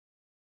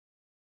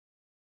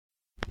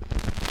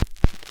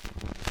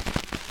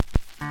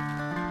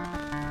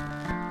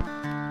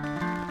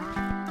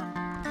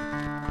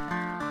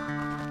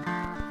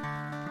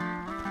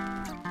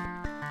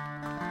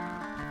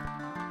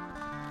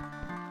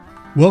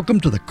Welcome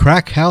to the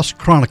Crack House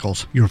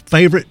Chronicles, your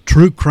favorite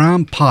true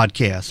crime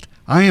podcast.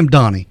 I am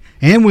Donnie,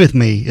 and with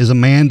me is a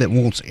man that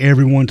wants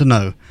everyone to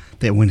know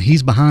that when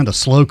he's behind a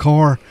slow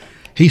car,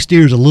 he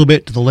steers a little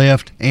bit to the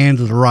left and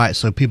to the right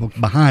so people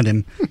behind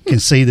him can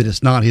see that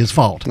it's not his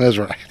fault. That's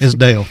right. It's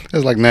Dale.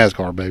 That's like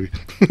NASCAR, baby.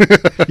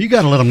 You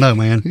got to let them know,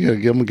 man. You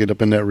got to get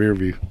up in that rear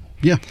view.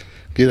 Yeah.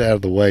 Get out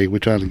of the way. We're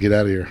trying to get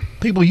out of here.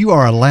 People, you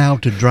are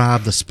allowed to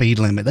drive the speed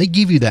limit. They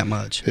give you that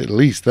much. At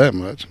least that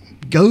much.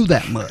 Go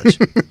that much.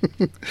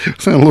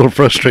 Sound a little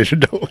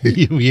frustrated, don't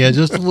we? Yeah,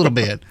 just a little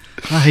bit.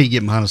 I hate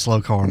getting behind a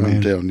slow car, man.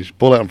 I'm telling you.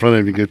 Pull out in front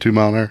of you, go 2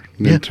 mile an hour,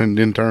 and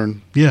then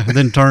turn. Yeah, and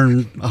then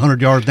turn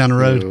 100 yards down the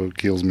road. Oh, it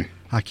kills me.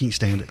 I can't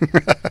stand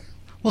it.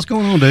 What's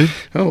going on, dude?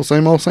 Oh,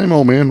 same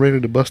old, man.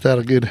 Ready to bust out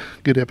a good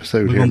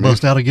episode We're here, going to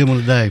bust out a good one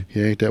today.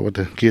 Yeah, ain't that what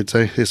the kids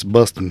say? It's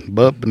busting.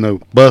 No,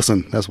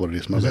 bussing. That's what it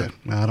is, my bad.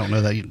 I don't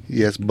know that.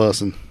 Yeah, it's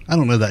bussing. I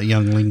don't know that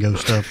young lingo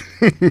stuff.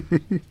 You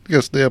got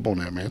to stay up on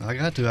that, man. I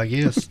got to, I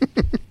guess.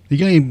 You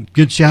got any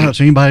good shout-outs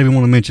or anybody we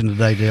want to mention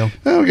today, Dale?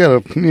 Oh,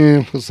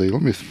 let's see.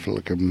 Let me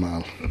look at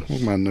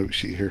my note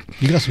sheet here.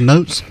 You got some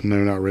notes? No,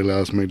 not really. I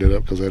just made that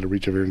up because I had to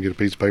reach over here and get a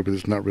piece of paper.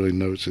 It's not really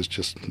notes. It's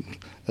just,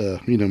 my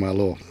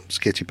little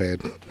sketchy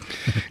pad.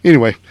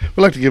 Anyway,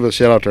 we'd like to give a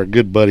shout-out to our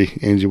good buddy,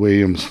 Angie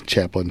Williams,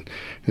 chaplain.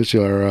 It's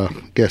our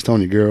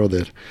Gastonia girl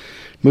that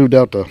moved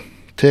out to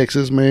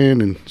Texas,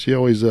 man, and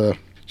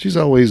she's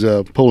always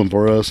pulling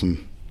for us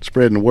and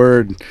spreading the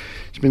word.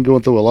 She's been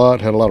going through a lot,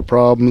 had a lot of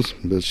problems,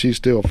 but she's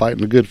still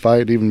fighting a good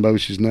fight, even though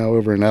she's now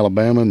over in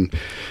Alabama. And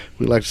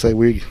we'd like to say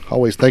we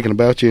always thinking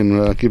about you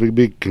and give a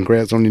big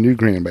congrats on your new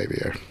grandbaby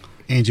there.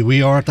 Angie,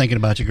 we are thinking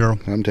about you, girl.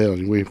 I'm telling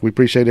you, we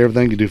appreciate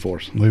everything you do for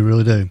us. We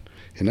really do.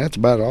 And that's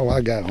about all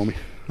I got, homie.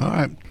 All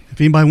right. If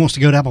anybody wants to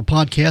go to Apple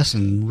Podcasts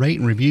and rate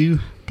and review,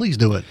 please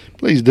do it.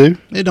 Please do.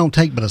 It don't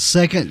take but a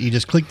second. You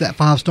just click that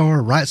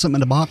 5-star, write something in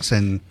the box,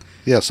 and...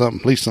 Yeah, something.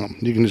 Please something.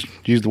 You can just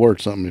use the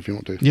word something if you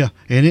want to. Yeah,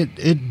 and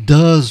it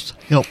does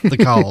help the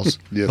cause.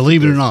 Yes,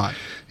 believe it or not.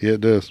 Yeah,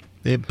 it does.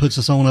 It puts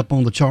us up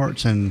on the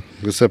charts. And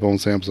except on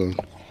Samsung.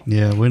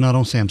 Yeah, we're not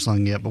on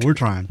Samsung yet, but we're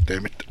trying.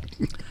 Damn it.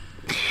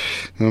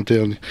 I'm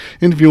telling you.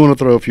 And if you want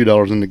to throw a few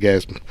dollars in the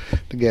gas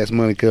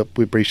money cup,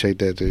 we appreciate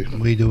that too.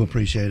 We do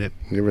appreciate it.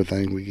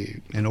 Everything we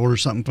get. And order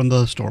something from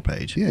the store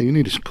page. Yeah, you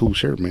need a cool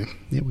shirt, man.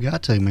 Yeah, we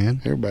got to,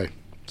 man. Everybody.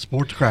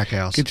 Support the Crack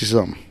House. Get you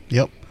something.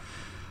 Yep.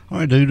 All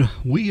right, dude.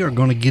 We are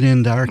going to get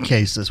into our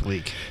case this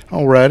week.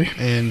 All righty.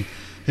 And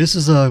this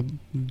is a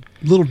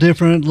little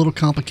different, a little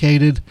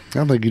complicated.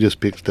 I think you just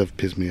picked stuff that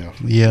pissed me off.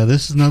 Yeah,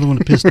 this is another one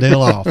that pissed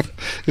Dale off.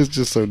 It's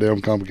just so damn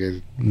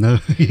complicated. No,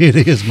 it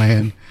is,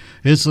 man.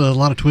 It's a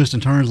lot of twists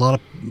and turns, a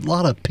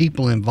lot of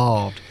people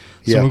involved.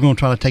 So we're going to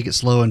try to take it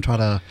slow and try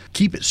to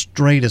keep it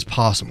straight as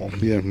possible.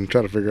 Yeah, and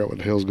try to figure out what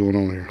the hell's going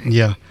on here.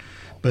 Yeah.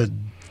 But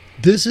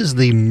this is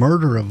the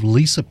murder of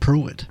Lisa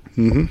Pruitt.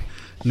 Mm-hmm.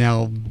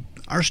 Now,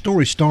 our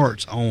story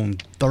starts on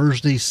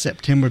Thursday,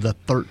 September the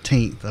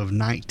 13th of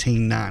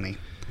 1990.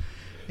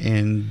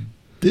 And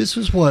this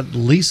is what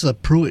Lisa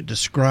Pruitt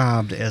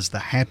described as the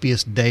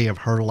happiest day of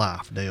her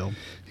life, Dale.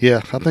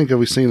 Yeah, I think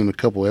we've seen in a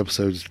couple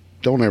episodes,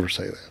 don't ever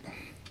say that.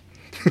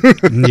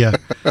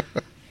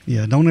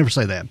 Yeah, don't ever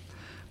say that.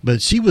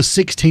 But she was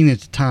 16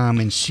 at the time,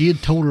 and she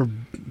had told her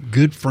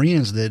good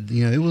friends that,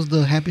 it was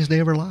the happiest day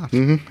of her life.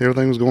 Mm-hmm.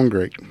 Everything was going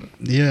great.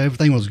 Yeah,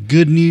 everything was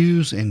good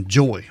news and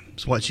joy,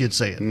 is what she had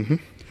said. Mm-hmm.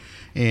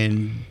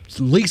 And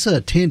Lisa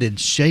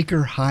attended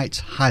Shaker Heights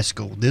High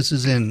School. This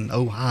is in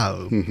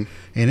Ohio. Mm-hmm.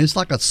 And it's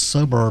like a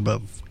suburb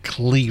of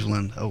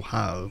Cleveland,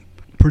 Ohio.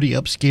 Pretty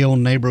upscale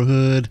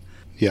neighborhood.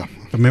 Yeah.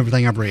 From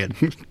everything I've read.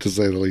 To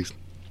say the least.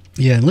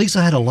 Yeah, and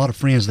Lisa had a lot of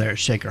friends there at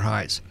Shaker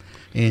Heights.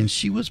 And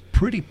she was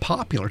pretty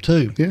popular,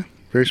 too. Yeah,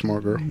 very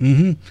smart girl.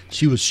 Mm-hmm.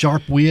 She was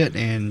sharp-wit,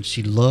 and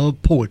she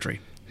loved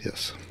poetry.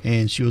 Yes.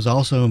 And she was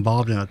also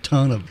involved in a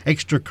ton of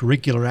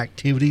extracurricular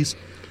activities,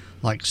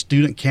 like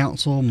student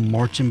council,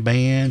 marching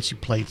band. She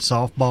played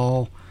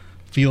softball,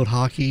 field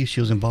hockey.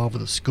 She was involved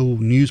with a school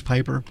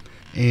newspaper.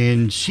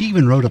 And she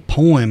even wrote a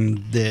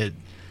poem that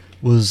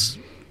was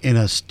in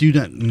a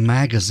student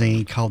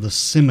magazine called The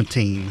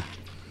Sematine.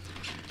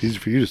 Easy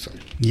for you to say.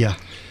 Yeah.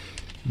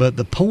 But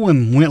the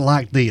poem went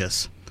like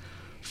this.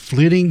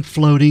 Flitting,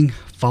 floating,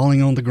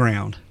 falling on the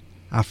ground,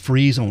 I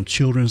freeze on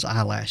children's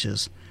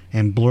eyelashes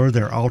and blur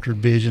their altered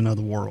vision of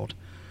the world.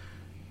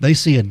 They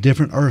see a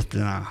different earth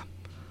than I,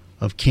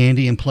 of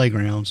candy and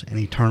playgrounds and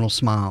eternal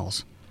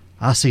smiles.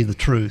 I see the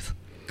truth,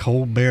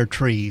 cold bare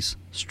trees,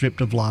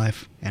 stripped of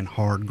life and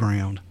hard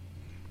ground.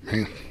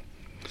 Man.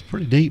 It's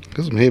pretty deep.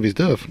 That's some heavy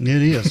stuff. It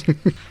is.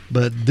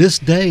 But this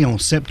day on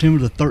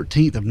September the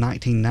 13th of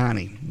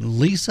 1990,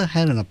 Lisa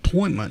had an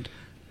appointment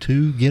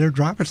to get her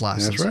driver's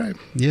license. That's right.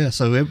 Yeah,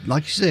 so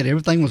like you said,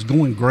 everything was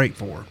going great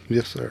for her.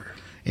 Yes, sir.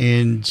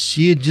 And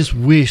she had just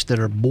wished that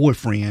her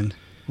boyfriend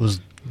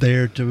was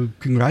there to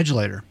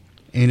congratulate her.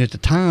 And at the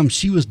time,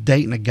 she was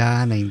dating a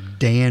guy named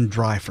Dan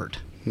Dreifert.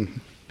 Mm-hmm.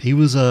 He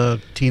was a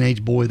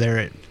teenage boy there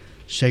at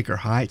Shaker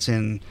Heights,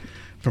 and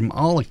from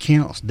all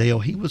accounts, Dale,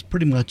 he was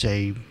pretty much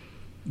a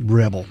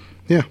rebel.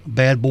 Yeah.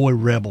 Bad boy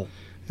rebel.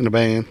 In a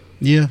band.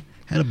 Yeah.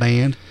 Had a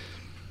band.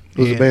 It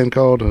was a And- band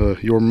called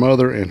Your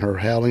Mother and Her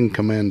Howling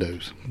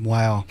Commandos.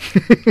 Wow.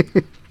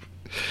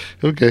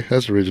 Okay,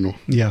 that's original.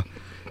 Yeah.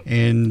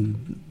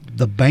 And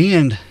the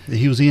band that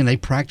he was in, they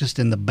practiced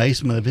in the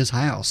basement of his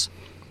house.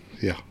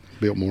 Yeah,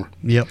 Biltmore.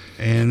 Yep.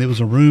 And there was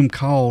a room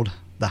called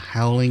the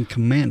Howling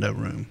Commando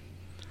Room.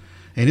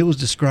 And it was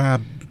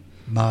described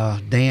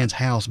by Dan's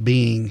house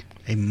being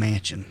a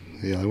mansion.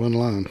 Yeah, they wasn't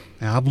lying.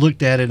 Now, I've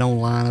looked at it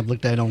online. I've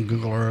looked at it on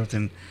Google Earth,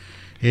 and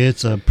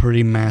it's a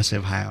pretty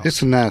massive house.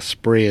 It's a nice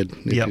spread,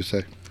 if Yep. you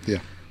say. Yeah.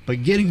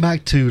 But getting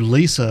back to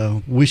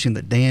Lisa wishing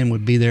that Dan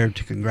would be there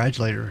to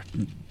congratulate her,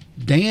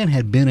 Dan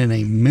had been in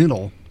a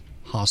mental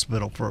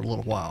hospital for a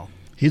little while.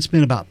 He'd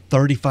spent about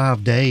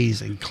 35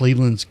 days in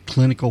Cleveland's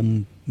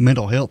clinical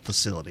mental health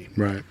facility.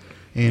 Right.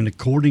 And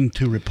according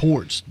to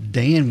reports,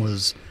 Dan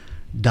was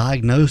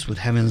diagnosed with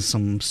having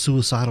some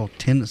suicidal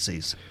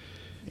tendencies.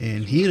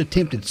 And he had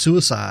attempted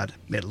suicide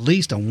at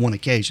least on one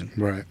occasion.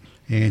 Right.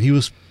 And he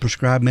was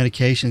prescribed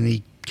medication, and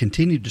he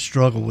continued to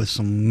struggle with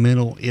some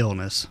mental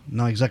illness.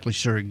 Not exactly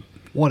sure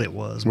what it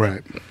was.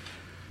 Right.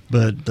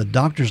 But the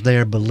doctors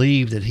there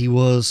believed that he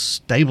was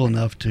stable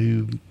enough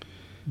to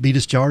be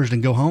discharged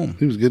and go home.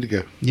 He was good to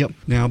go. Yep.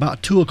 Now,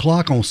 about 2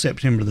 o'clock on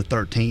September the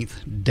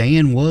 13th,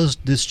 Dan was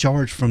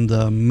discharged from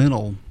the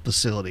mental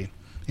facility.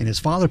 And his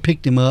father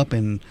picked him up,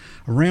 and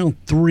around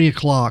 3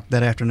 o'clock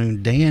that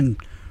afternoon, Dan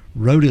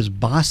rode his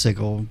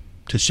bicycle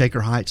to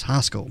Shaker Heights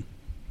High School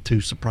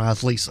to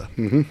surprise Lisa.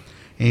 Mm-hmm.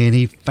 And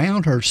he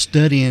found her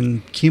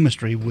studying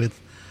chemistry with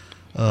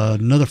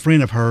another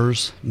friend of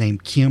hers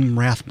named Kim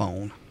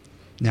Rathbone.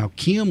 Now,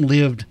 Kim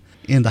lived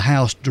in the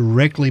house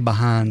directly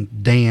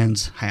behind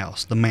Dan's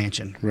house, the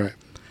mansion. Right.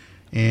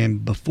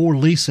 And before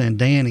Lisa and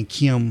Dan and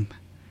Kim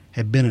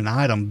had been an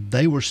item,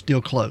 they were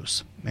still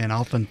close and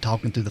often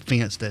talking through the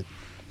fence that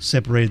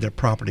separated their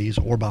properties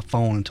or by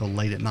phone until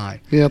late at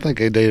night. Yeah, I think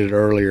they dated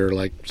earlier,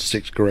 like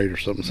 6th grade or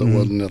something, so Mhm. it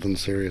wasn't nothing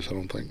serious, I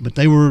don't think. But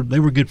they were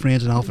good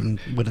friends and often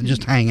would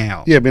just hang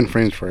out. Yeah, been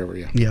friends forever,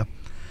 yeah. Yeah.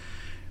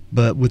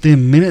 But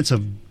within minutes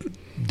of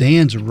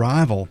Dan's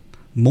arrival,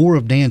 more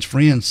of Dan's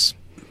friends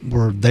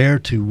were there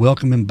to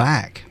welcome him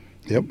back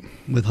Yep.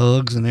 with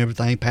hugs and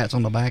everything, pats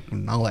on the back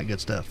and all that good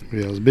stuff.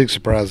 Yeah, it was a big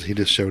surprise that he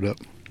just showed up.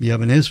 Yeah,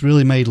 and this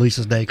really made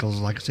Lisa's day because,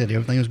 like I said,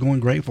 everything was going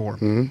great for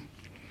her. Mm-hmm.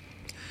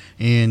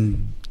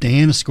 And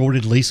Dan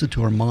escorted Lisa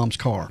to her mom's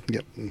car.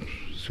 Yep.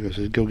 So he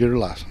said, go get her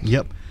license.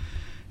 Yep.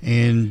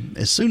 And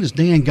as soon as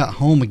Dan got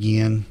home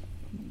again,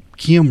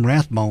 Kim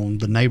Rathbone,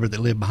 the neighbor that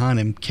lived behind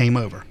him, came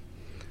over.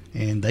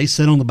 And they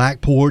sat on the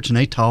back porch and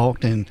they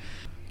talked. And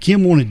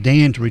Kim wanted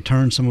Dan to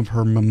return some of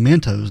her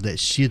mementos that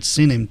she had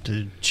sent him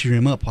to cheer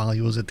him up while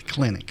he was at the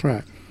clinic.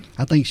 Right.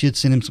 I think she had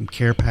sent him some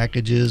care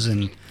packages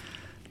and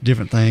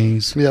different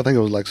things. Yeah, I think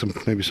it was like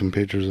maybe some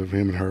pictures of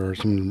him and her, or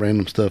some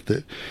random stuff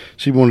that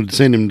she wanted to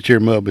send him to cheer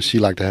him up, but she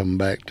liked to have him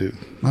back too.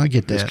 I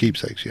get As that.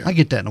 keepsakes, yeah. I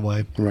get that in a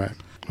way. Right.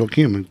 Well,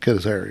 Kim had cut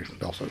his hair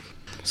also.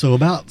 So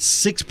about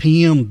 6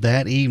 p.m.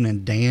 that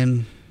evening,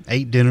 Dan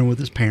ate dinner with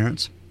his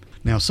parents.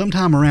 Now,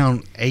 sometime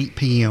around 8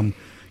 p.m.,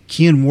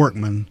 Ken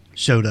Workman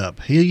showed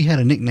up. He had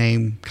a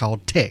nickname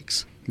called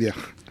Tex. Yeah.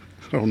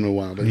 I don't know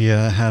why, but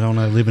Yeah, I don't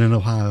know. Living in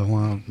Ohio,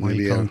 why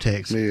maybe you call him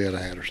Tex? Maybe he had a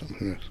hat or something.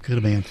 Who knows? Could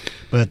have been.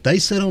 But they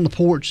sat on the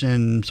porch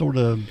and sort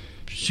of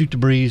shoot the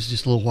breeze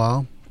just a little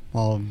while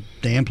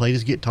Dan played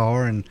his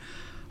guitar. And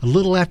a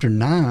little after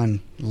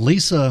 9,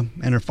 Lisa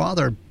and her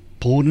father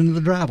pulled into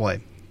the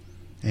driveway.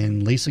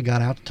 And Lisa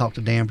got out to talk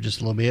to Dan for just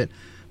a little bit,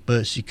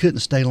 but she couldn't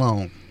stay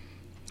long.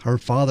 Her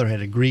father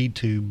had agreed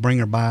to bring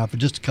her by for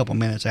just a couple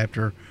minutes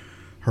after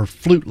her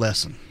flute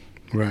lesson.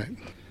 Right.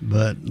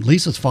 But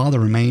Lisa's father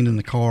remained in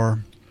the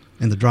car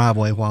in the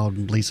driveway while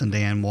Lisa and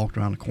Dan walked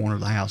around the corner of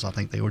the house. I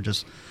think they were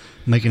just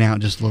making out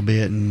just a little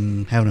bit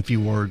and having a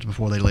few words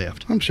before they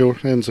left. I'm sure.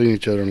 They hadn't seen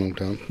each other in a long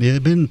time. Yeah,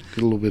 it'd been, Get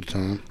a little bit of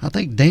time. I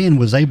think Dan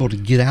was able to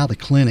get out of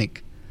the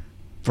clinic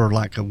for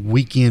like a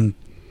weekend.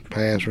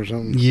 Pass or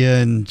something. Yeah,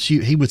 and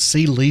he would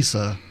see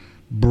Lisa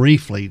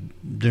briefly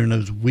during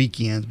those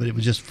weekends, but it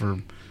was just for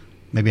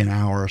maybe an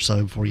hour or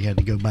so before he had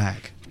to go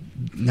back.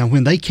 Now,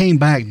 when they came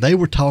back, they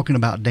were talking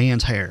about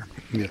Dan's hair.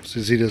 Yeah,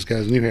 since he just got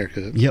his new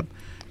haircut. Yep.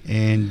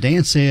 And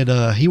Dan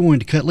said he wanted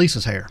to cut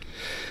Lisa's hair.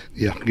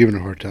 Yeah, giving her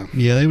a hard time.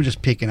 Yeah, they were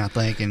just picking, I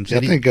think. And Yeah,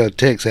 I said think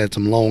Tex had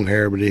some long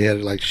hair, but he had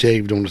it like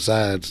shaved on the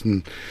sides.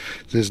 And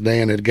since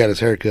Dan had got his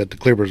hair cut, the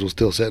clippers was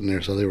still sitting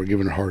there, so they were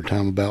giving her a hard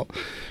time about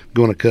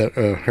going to cut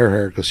her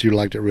hair because she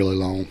liked it really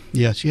long.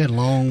 yeah, she had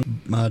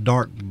long,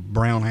 dark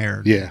brown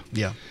hair. Yeah.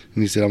 Yeah.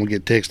 And he said, I'm going to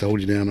get Tex to hold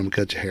you down. I'm going to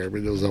cut your hair.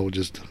 But it was all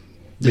just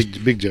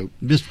big joke.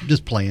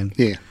 Just playing.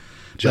 Yeah.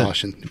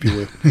 Joshing, if you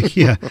will.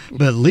 Yeah.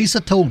 But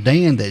Lisa told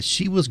Dan that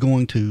she was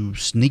going to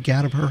sneak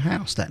out of her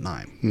house that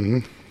night Mm-hmm.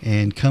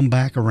 and come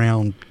back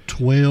around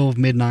 12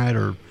 midnight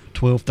or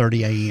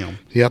 12:30 a.m.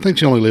 Yeah, I think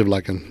she only lived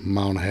like a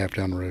mile and a half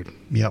down the road.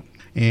 Yep.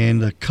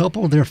 And a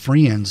couple of their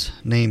friends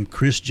named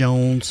Chris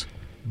Jones,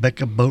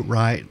 Becca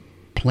Boatwright,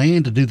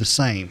 planned to do the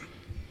same.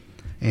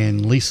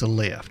 And Lisa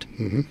left.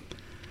 Mm-hmm.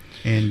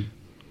 And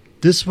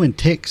this is when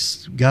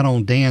Tex got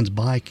on Dan's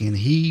bike and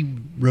he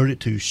rode it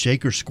to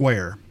Shaker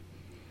Square.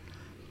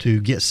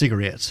 to get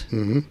cigarettes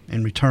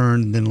and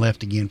returned, then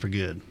left again for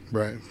good.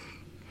 Right.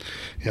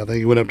 Yeah, I think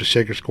he went up to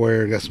Shaker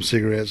Square, got some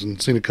cigarettes,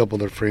 and seen a couple of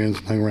their friends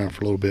and hung around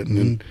for a little bit,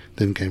 and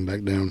then came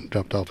back down,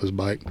 dropped off his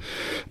bike.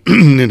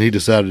 And then he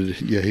decided,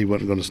 he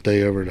wasn't going to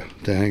stay over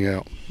to hang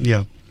out.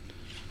 Yeah.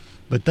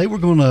 But they were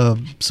going to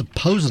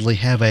supposedly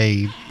have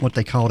what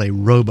they called a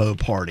robo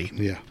party.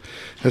 Yeah.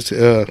 That's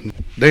Dan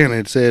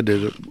had said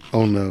that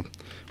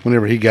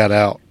whenever he got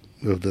out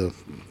of the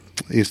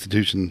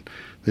institution,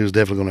 they was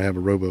definitely going to have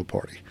a robo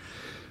party.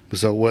 But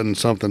so it wasn't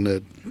something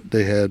that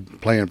they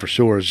had planned for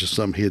sure. It's just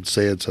something he had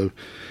said. So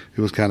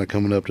it was kind of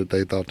coming up that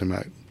they thought they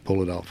might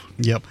pull it off.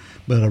 Yep.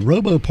 But a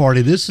robo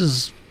party, this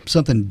is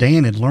something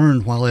Dan had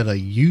learned while at a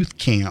youth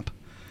camp.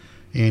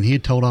 And he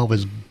had told all of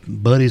his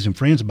buddies and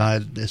friends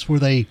about it. It's where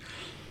they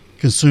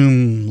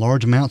consume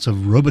large amounts of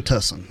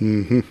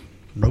Robitussin.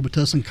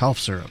 Robitussin cough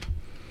syrup.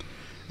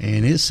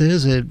 And it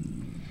says it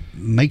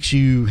makes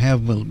you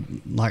have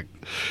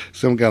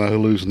some kind of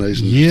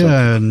hallucination.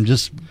 Yeah, and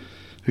just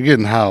you're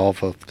getting high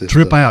off of this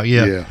trip stuff. out.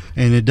 Yeah,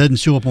 and it doesn't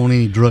show up on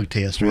any drug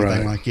test or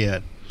anything like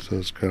that. So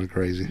it's kind of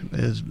crazy.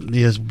 It was a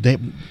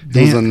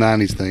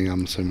 '90s thing,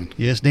 I'm assuming.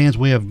 Yes, Dan's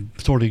way of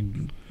sort of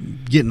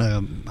getting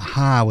a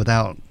high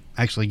without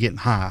actually getting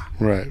high.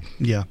 Right.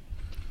 Yeah.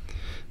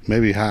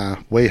 Maybe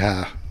way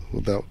high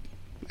without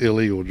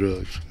illegal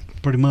drugs.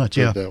 Pretty much,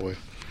 yeah. That way.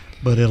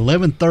 But at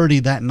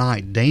 11:30 that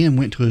night, Dan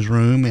went to his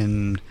room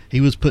and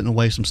he was putting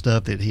away some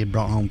stuff that he had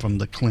brought home from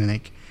the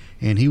clinic,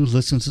 and he was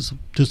listening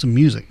to some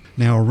music.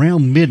 Now,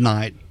 around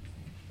midnight,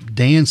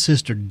 Dan's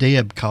sister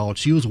Deb called.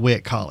 She was away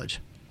at college.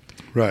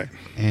 Right.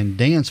 And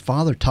Dan's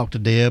father talked to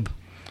Deb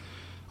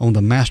on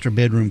the master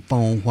bedroom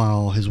phone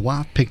while his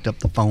wife picked up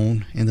the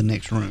phone in the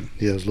next room.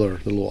 Yeah, it was the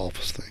little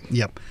office thing.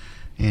 Yep.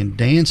 And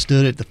Dan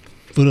stood at the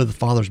foot of the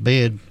father's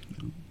bed,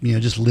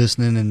 just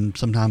listening and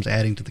sometimes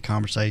adding to the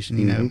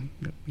conversation,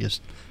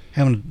 just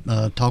having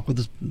a talk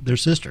with their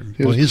sister.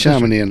 He was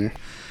chiming in there.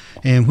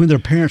 And when their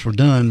parents were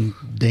done,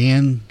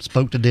 Dan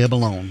spoke to Deb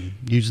alone,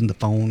 using the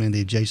phone in the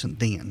adjacent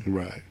den.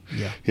 Right.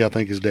 Yeah. Yeah, I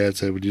think his dad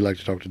said, "Would you like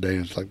to talk to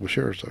Dan?" It's like, well,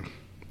 sure. So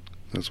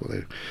that's why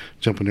they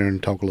jump in there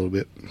and talk a little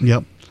bit.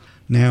 Yep.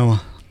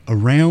 Now,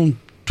 around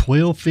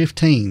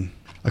 12:15,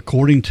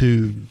 according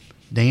to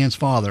Dan's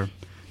father,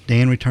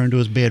 Dan returned to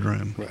his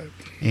bedroom. Right.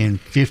 And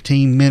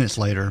 15 minutes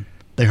later,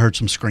 they heard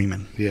some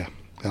screaming. Yeah,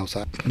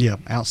 outside. Yeah,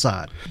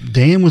 outside.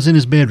 Dan was in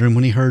his bedroom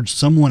when he heard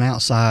someone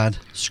outside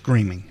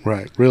screaming.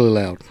 Right, really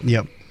loud.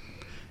 Yep.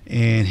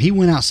 And he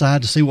went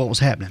outside to see what was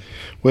happening.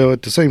 Well,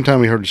 at the same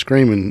time he heard the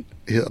screaming,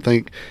 I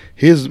think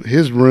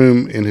his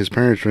room and his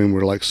parents' room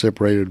were like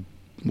separated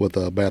with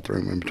a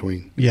bathroom in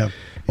between. Yeah.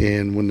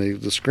 And when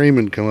the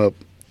screaming come up,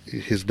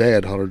 his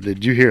dad hollered,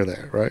 "Did you hear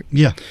that?" Right?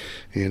 Yeah.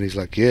 And he's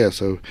like, "Yeah."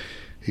 So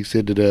he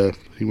said that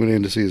he went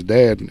in to see his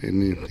dad,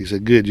 and he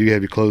said, "Good, you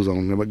have your clothes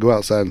on. Now, but go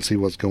outside and see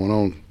what's going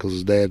on," because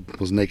his dad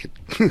was naked.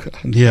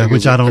 Yeah,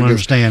 which I don't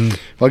understand.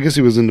 Well, I guess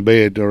he was in the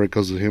bed already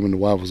because him and the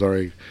wife was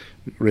already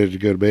ready to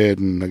go to bed,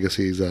 and I guess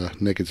he's a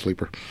naked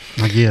sleeper.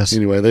 I guess.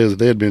 Anyway,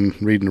 they had been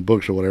reading their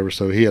books or whatever,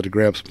 so he had to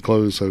grab some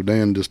clothes. So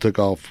Dan just took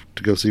off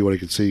to go see what he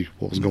could see,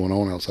 what was going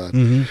on outside.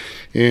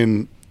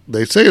 And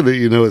they say that,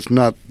 it's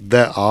not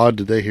that odd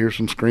that they hear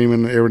some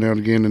screaming every now and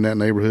again in that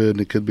neighborhood,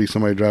 and it could be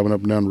somebody driving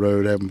up and down the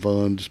road having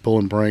fun, just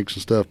pulling pranks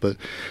and stuff, but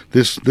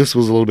this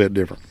was a little bit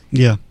different.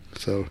 Yeah.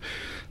 So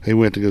he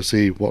went to go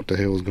see what the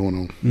hell was going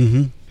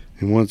on.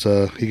 And once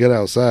he got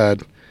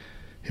outside,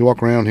 he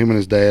walked around, him and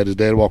his dad. His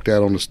dad walked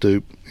out on the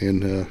stoop,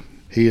 and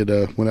he had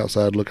went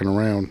outside looking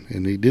around,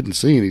 and he didn't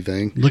see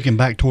anything. Looking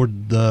back toward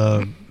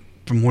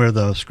from where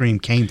the scream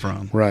came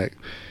from. Right.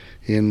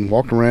 And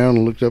walked around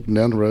and looked up and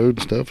down the road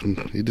and stuff, and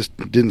he just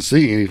didn't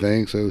see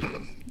anything,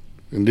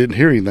 and didn't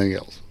hear anything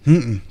else.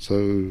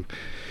 So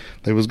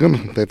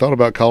they thought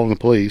about calling the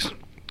police,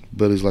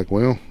 but he's like,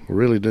 well, I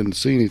really didn't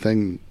see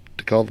anything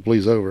to call the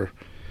police over.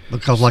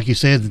 Because, like you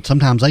said,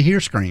 sometimes they hear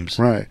screams.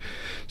 Right.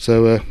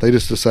 So they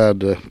just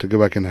decided to go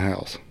back in the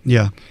house.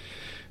 Yeah.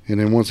 And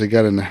then once they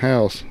got in the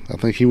house, I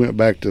think he went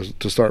back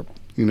to start,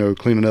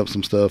 cleaning up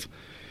some stuff.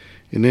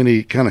 And then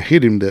he kind of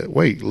hit him that,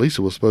 wait,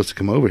 Lisa was supposed to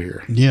come over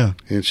here. Yeah.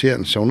 And she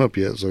hadn't shown up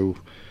yet. So,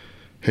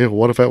 hell,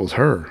 what if that was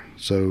her?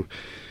 So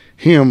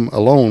him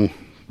alone,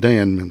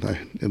 Dan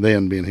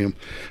being him,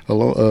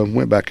 alone,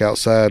 went back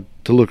outside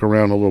to look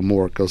around a little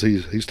more because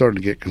he's starting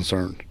to get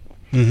concerned.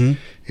 And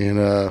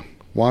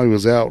while he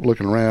was out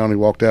looking around, he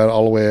walked out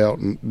all the way out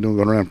and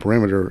going around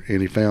perimeter,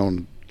 and he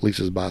found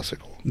Lisa's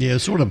bicycle. Yeah,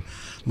 sort of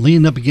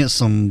leaning up against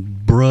some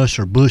brush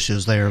or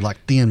bushes there, like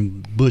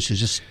thin bushes,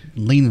 just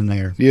leaning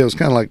there. Yeah, it was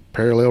kind of like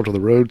parallel to the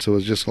road, so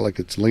it's just like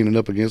it's leaning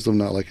up against them,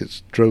 not like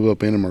it's drove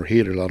up in them or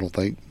hit it, I don't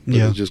think. But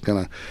yeah. It's just kind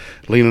of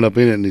leaning up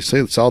in it, and he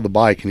saw the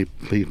bike, and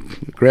he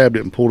grabbed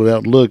it and pulled it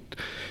out and looked,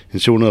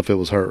 and sure enough, it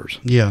was hers.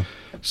 Yeah.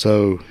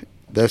 So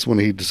that's when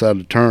he decided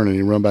to turn, and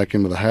he run back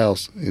into the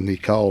house, and he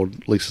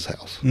called Lisa's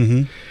house.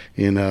 And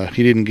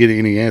he didn't get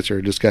any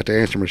answer, just got the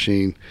answer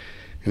machine,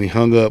 and he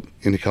hung up,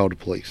 and he called the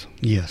police.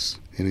 Yes.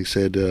 and he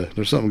said,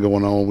 there's something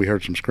going on. We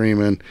heard some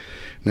screaming.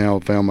 Now I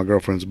found my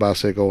girlfriend's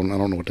bicycle, and I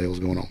don't know what the hell's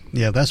going on.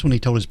 Yeah, that's when he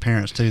told his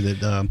parents, too,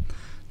 that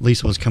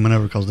Lisa was coming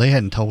over, because they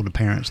hadn't told the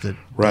parents that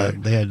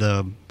Right. they had...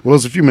 Well, it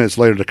was a few minutes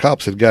later. The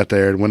cops had got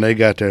there, and when they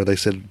got there, they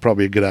said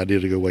probably a good idea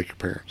to go wake your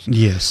parents.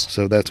 Yes.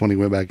 So that's when he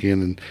went back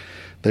in, and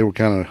they were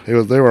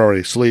they were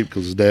already asleep,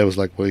 because his dad was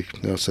like, well,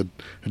 I said,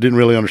 I didn't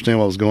really understand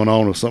what was going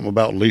on. It was something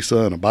about Lisa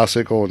and a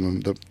bicycle,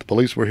 and the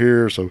police were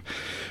here. So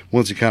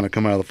once he kind of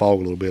come out of the fog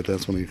a little bit,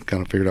 that's when he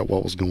kind of figured out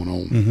what was going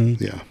on.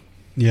 Mm-hmm. Yeah.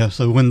 Yeah,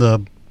 so when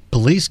the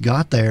police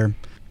got there,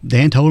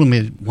 Dan told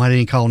him why didn't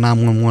he call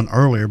 911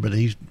 earlier, but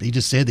he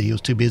just said that he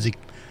was too busy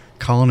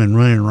calling and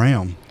running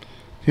around.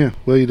 Yeah,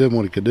 well, he did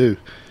what he could do.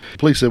 The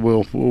police said,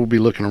 well, we'll be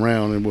looking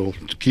around, and we'll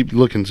keep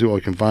looking, see what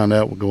we can find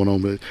out what's going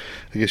on. But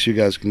I guess you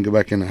guys can go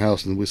back in the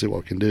house, and we'll see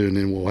what we can do, and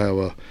then we'll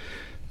have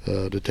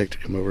a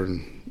detective come over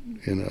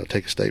and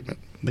take a statement.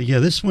 But yeah,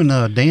 this is when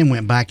Dan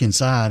went back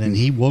inside, and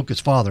he woke his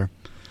father,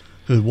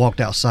 who had walked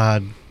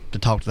outside to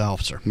talk to the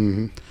officer.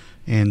 Mm-hmm.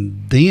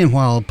 And then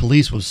while the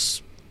police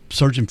was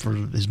searching for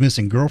his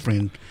missing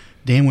girlfriend,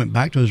 Dan went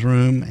back to his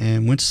room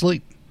and went to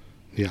sleep.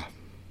 Yeah.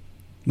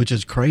 Which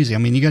is crazy. I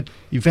mean,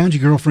 you found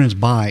your girlfriend's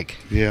bike.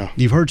 Yeah.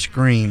 You've heard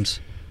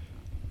screams,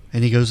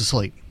 and he goes to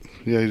sleep.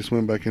 Yeah, he just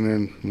went back in there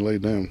and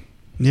laid down.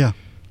 Yeah.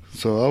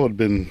 So I would have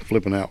been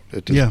flipping out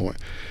at this Yeah. point.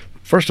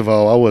 First of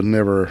all, I would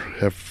never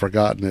have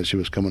forgotten that she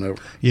was coming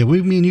over. Yeah,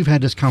 me and you've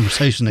had this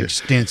conversation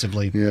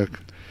extensively. Yeah.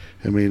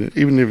 I mean,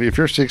 even if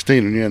you're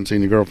 16 and you haven't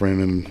seen your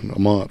girlfriend in a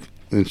month,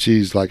 and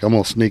she's like, I'm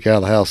going to sneak out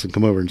of the house and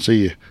come over and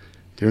see you,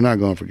 you're not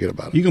going to forget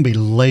about it. You're going to be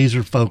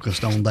laser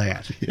focused on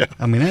that. Yeah.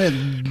 I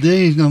mean,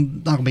 there's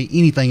not going to be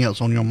anything else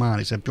on your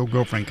mind except your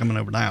girlfriend coming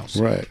over the house.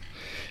 Right.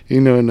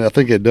 You know, and I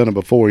think they'd done it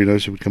before. You know,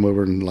 she would come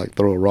over and like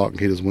throw a rock and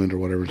hit his window or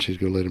whatever, and she's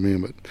going to let him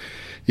in. But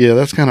yeah,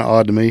 that's kind of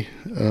odd to me.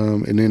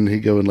 And then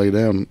he'd go and lay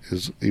down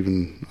is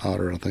even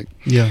odder, I think.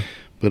 Yeah.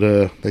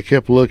 But they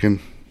kept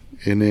looking,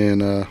 and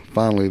then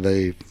finally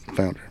they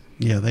found her.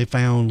 Yeah, they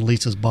found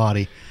Lisa's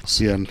body.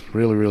 Yeah,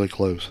 really, really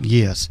close.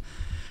 Yes.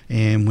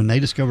 And when they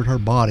discovered her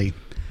body,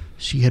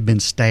 she had been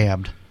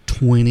stabbed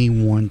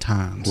 21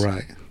 times.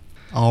 Right.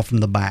 All from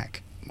the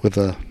back. With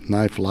a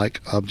knife-like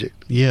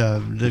object.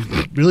 Yeah, they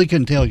really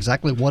couldn't tell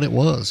exactly what it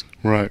was.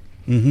 Right.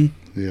 Mm-hmm.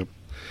 Yep.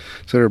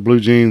 So her blue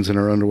jeans and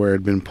her underwear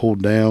had been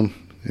pulled down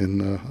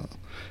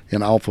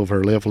and off of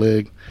her left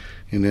leg,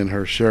 and then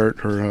her shirt,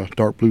 her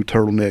dark blue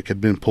turtleneck,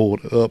 had been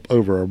pulled up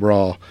over her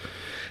bra,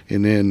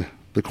 and then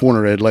the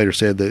coroner had later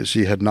said that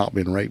she had not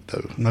been raped,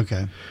 though.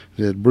 Okay.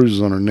 She had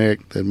bruises on her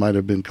neck that might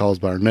have been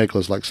caused by her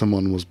necklace, like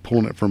someone was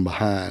pulling it from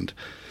behind.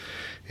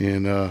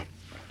 And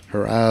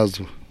her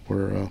eyes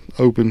were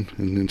open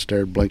and then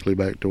stared blankly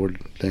back toward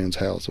Dan's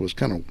house. It was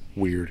kind of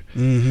weird.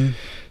 Mm-hmm.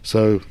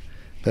 So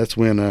that's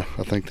when I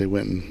think they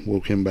went and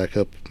woke him back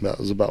up. It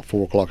was about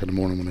 4 o'clock in the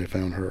morning when they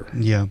found her.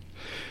 Yeah.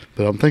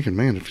 But I'm thinking,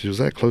 man, if she was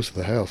that close to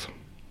the house,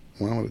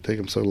 why would it take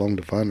them so long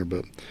to find her?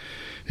 But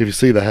if you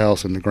see the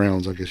house and the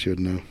grounds, I guess you'd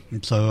know.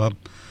 So,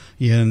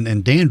 yeah,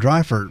 and Dan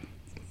Dreifert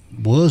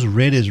was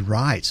read his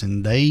rights,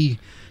 and they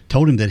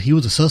told him that he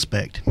was a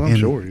suspect Well, I'm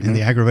sure, you know. in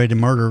the aggravated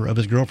murder of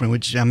his girlfriend,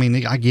 which, I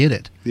mean, I get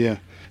it. Yeah.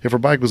 If her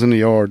bike was in the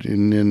yard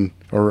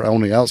or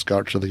on the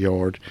outskirts of the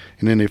yard,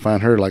 and then they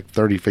find her like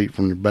 30 feet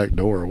from your back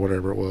door or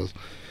whatever it was,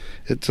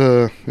 it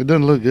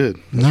doesn't look good.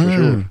 That's for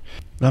sure.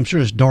 But I'm sure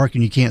it's dark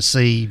and you can't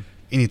see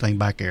anything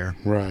back there.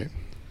 Right.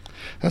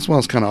 That's why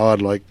it's kind of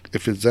odd. Like,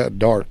 if it's that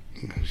dark,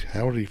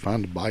 how would he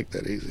find a bike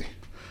that easy?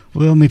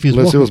 Well, I mean, if he's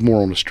Unless walking, it was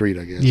more on the street,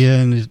 I guess. yeah,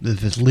 and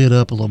if it's lit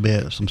up a little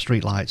bit, some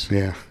street lights,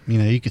 Yeah. you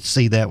know, you could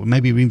see that.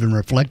 Maybe even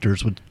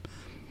reflectors would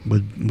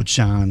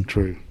shine.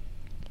 True.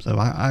 So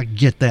I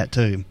get that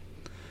too.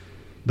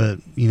 But,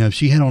 you know, if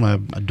she had on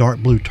a dark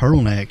blue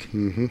turtleneck,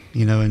 Mm-hmm.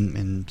 you know,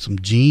 and some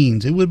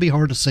jeans, it would be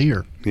hard to see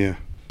her. Yeah.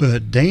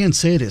 But Dan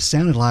said it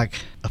sounded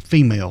like a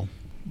female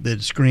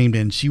that screamed,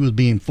 and she was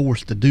being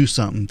forced to do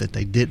something that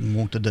they didn't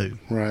want to do.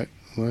 Right.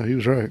 Well, he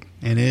was right.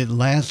 And it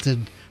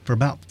lasted for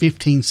about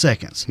 15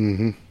 seconds.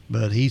 Mm-hmm.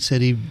 But he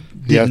said he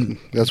Yeah, didn't.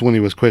 that's when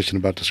he was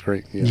questioned about the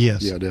screen. Yeah.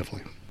 Yes. Yeah,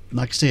 definitely.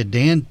 Like I said,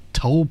 Dan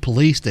told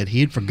police that he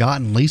had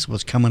forgotten Lisa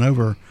was coming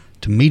over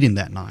to meet him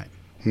that night.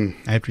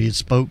 After he had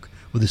spoke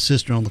with his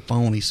sister on the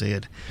phone, he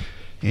said.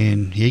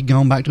 And he had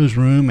gone back to his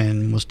room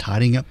and was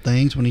tidying up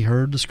things when he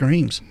heard the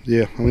screams.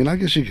 Yeah. I mean, I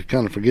guess you could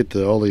kind of forget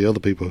that all the other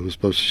people who were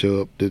supposed to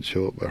show up did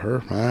show up, but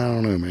her, I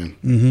don't know, man.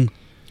 Mm-hmm.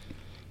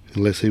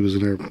 Unless he was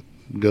in there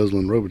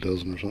guzzling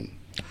Robitussin or something.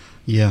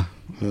 Yeah.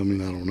 I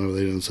mean, I don't know.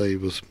 They didn't say he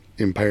was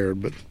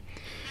impaired, but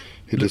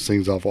it just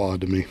seems awful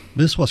odd to me.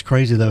 This was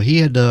crazy, though. He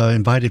had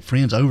invited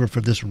friends over for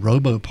this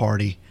robo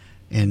party,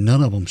 and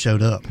none of them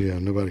showed up. Yeah,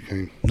 nobody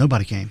came.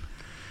 Nobody came.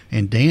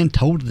 And Dan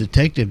told the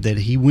detective that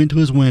he went to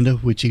his window,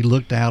 which he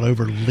looked out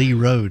over Lee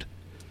Road.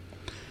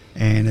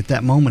 And at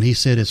that moment, he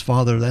said his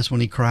father, that's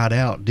when he cried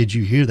out, "Did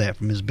you hear that?"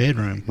 from his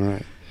bedroom.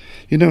 Right.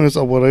 You know, it's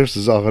what else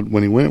is odd.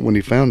 When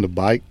he found the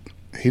bike,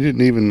 he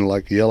didn't even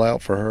like yell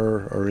out for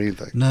her or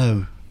anything.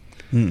 No.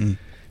 Mm-mm.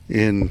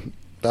 And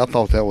I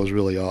thought that was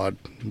really odd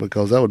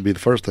because that would be the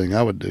first thing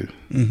I would do,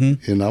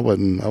 and I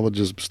would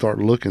just start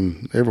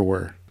looking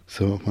everywhere.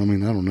 So I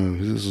mean, I don't know.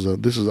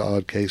 This is an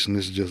odd case, and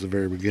this is just the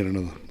very beginning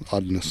of the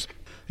oddness.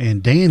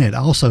 And Dan had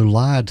also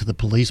lied to the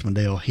policeman,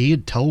 Dale. He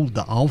had told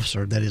the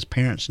officer that his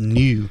parents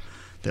knew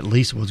that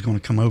Lisa was going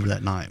to come over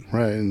that night.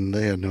 Right, and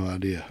they had no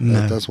idea.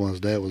 No. That's why his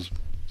dad was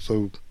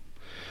so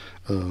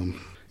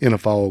in a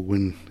fog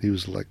when he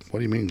was like, "What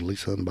do you mean,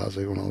 Lisa on the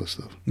bicycle and all this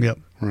stuff?" Yep.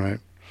 Right.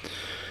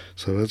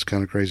 So that's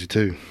kind of crazy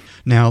too.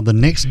 Now, the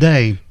next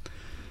day,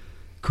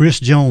 Chris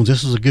Jones,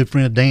 this was a good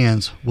friend of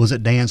Dan's, was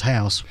at Dan's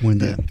house when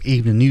the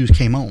evening news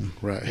came on.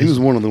 Right. He was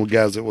one of the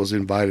guys that was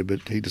invited,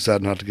 but he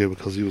decided not to go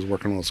because he was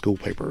working on a school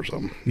paper or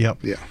something. Yep.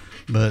 Yeah.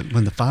 But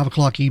when the 5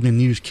 o'clock evening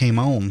news came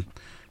on,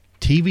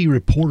 TV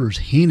reporters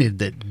hinted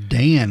that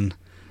Dan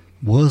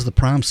was the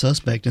prime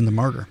suspect in the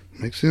murder.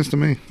 Makes sense to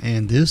me.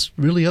 And this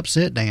really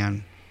upset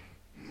Dan.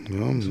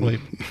 Well,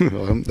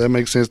 that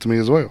makes sense to me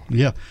as well.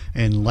 Yeah.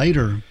 And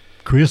later,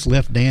 Chris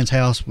left Dan's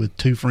house with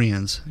two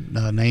friends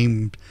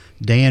named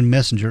Dan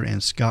Messenger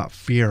and Scott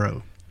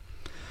Fierro.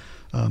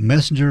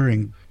 Messenger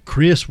and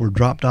Chris were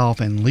dropped off,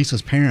 and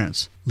Lisa's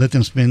parents let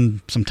them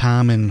spend some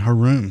time in her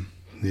room.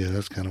 Yeah,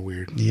 that's kind of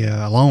weird.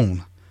 Yeah,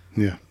 alone.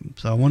 Yeah.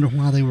 So I wonder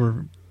why they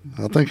were...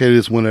 I think they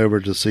just went over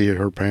to see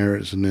her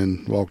parents and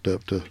then walked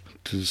up to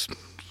just,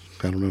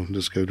 I don't know,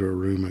 just go to her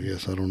room, I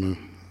guess. I don't know.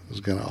 It was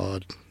kind of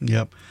odd.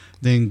 Yep.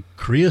 Then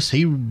Chris,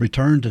 he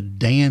returned to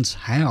Dan's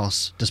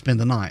house to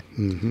spend the night.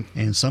 Mm-hmm.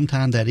 And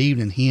sometime that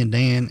evening, he and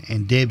Dan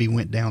and Debbie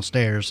went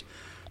downstairs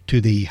to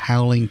the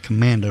Howling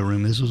Commando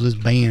room. This was his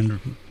band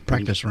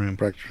practice room.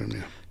 Practice room,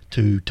 yeah.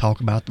 To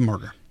talk about the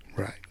murder.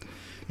 Right.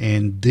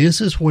 And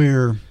this is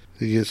where...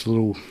 This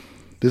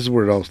is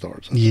where it all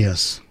starts.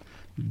 Yes.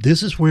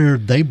 This is where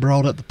they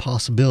brought up the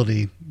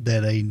possibility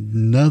that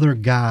another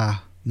guy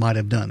might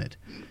have done it.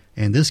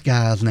 And this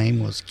guy's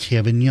name was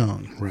Kevin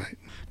Young. Right.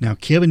 Now,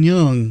 Kevin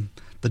Young,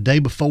 the day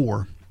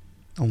before,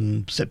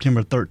 on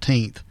September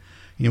 13th,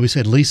 we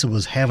said Lisa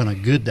was having a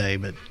good day,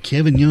 but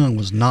Kevin Young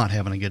was not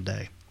having a good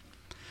day.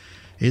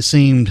 It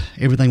seemed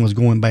everything was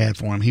going bad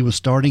for him. He was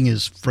starting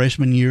his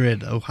freshman year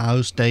at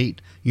Ohio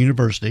State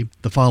University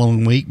the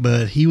following week,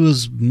 but he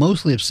was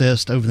mostly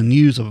obsessed over the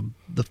news of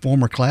the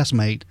former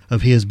classmate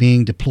of his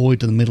being deployed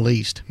to the Middle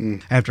East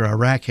after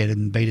Iraq had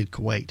invaded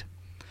Kuwait.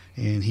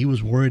 And he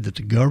was worried that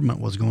the government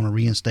was going to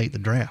reinstate the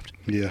draft.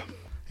 Yeah.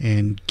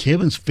 And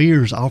Kevin's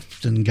fears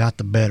often got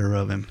the better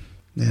of him.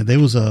 Now, there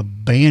was a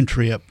band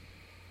trip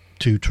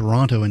to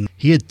Toronto, and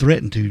he had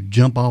threatened to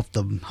jump off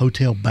the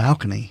hotel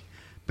balcony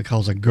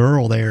because a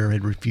girl there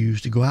had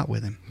refused to go out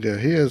with him. Yeah,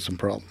 he had some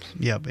problems.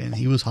 Yep, and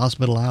he was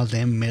hospitalized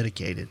and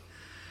medicated.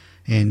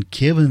 And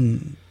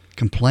Kevin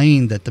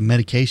complained that the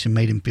medication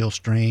made him feel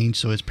strange,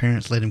 so his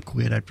parents let him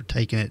quit after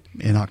taking it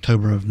in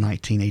October of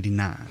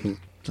 1989.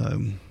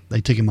 So they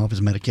took him off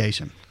his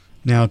medication.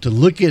 Now, to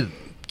look at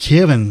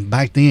Kevin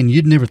back then,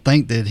 you'd never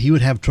think that he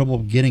would have trouble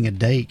getting a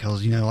date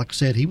because, like I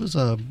said, he was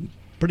a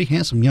pretty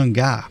handsome young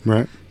guy.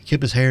 Right. He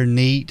kept his hair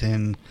neat,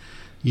 and,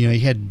 he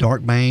had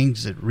dark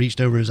bangs that reached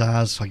over his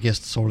eyes, I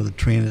guess sort of the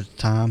trend at the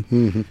time.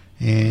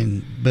 Mm-hmm.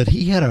 But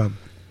he had a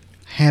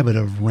habit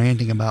of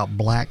ranting about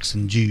blacks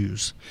and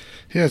Jews.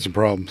 He had some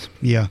problems.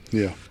 Yeah.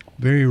 Yeah.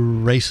 Very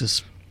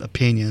racist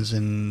opinions,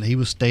 and he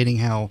was stating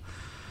how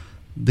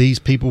these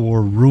people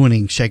were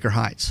ruining Shaker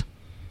Heights.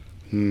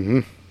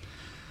 Mm-hmm.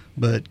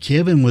 But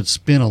Kevin would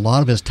spend a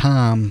lot of his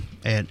time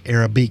at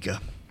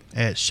Arabica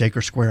at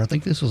Shaker Square. I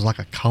think this was like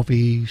a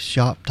coffee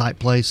shop type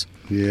place.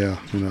 Yeah.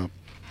 What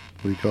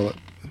do you call it?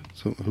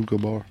 Hookah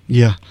bar?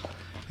 Yeah.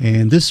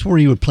 And this is where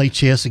he would play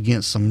chess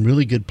against some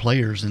really good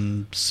players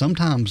and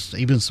sometimes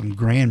even some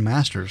grand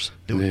masters.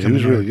 That would come he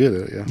was really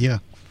good at it, yeah. Yeah.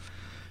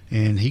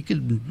 And he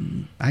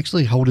could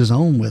actually hold his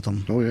own with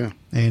them. Oh, yeah.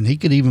 And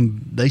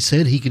they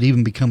said he could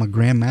even become a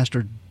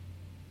grandmaster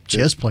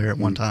chess player at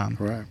one time.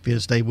 Right. If he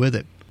had stayed with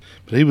it.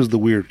 But he was the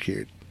weird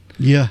kid.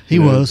 Yeah, he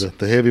was.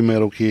 The heavy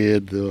metal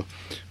kid, the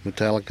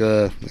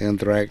Metallica,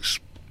 Anthrax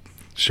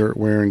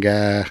shirt-wearing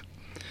guy.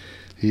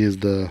 He is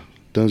the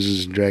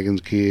Dungeons and Dragons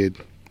kid.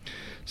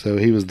 So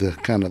he was the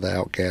kind of the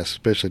outcast,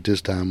 especially at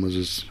this time, was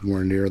just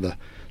more near the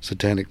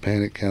satanic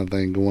panic kind of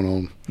thing going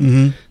on.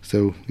 Mm-hmm.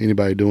 So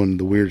anybody doing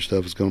the weird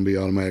stuff is going to be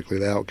automatically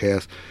the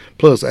outcast.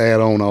 Plus add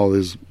on all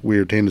his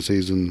weird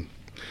tendencies and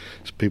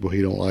people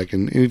he don't like.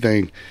 And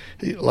anything,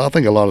 I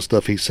think a lot of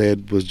stuff he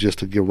said was just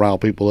to rile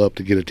people up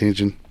to get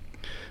attention.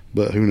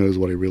 But who knows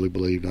what he really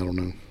believed. I don't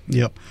know.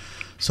 Yep.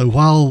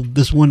 So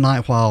this one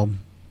night while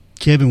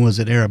Kevin was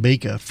at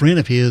Arabica, a friend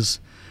of his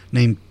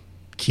named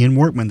Ken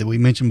Workman that we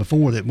mentioned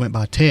before that went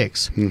by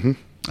Tex.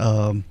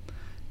 Mm-hmm.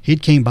 He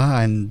came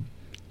by, and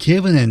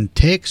Kevin and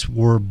Tex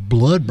were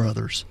blood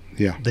brothers.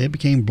 Yeah. They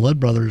became blood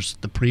brothers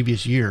the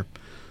previous year,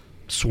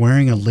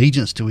 swearing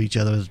allegiance to each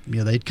other.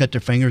 They'd cut their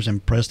fingers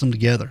and press them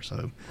together.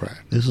 So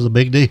This was a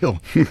big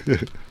deal.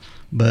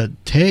 But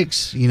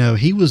Tex,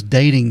 he was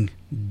dating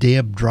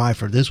Deb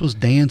Dreifer. This was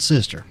Dan's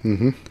sister.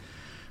 Mm-hmm.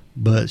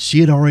 But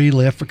she had already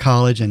left for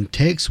college, and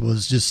Tex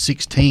was just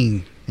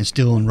 16 and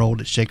still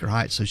enrolled at Shaker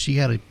Heights, so she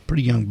had a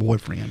pretty young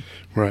boyfriend.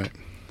 Right.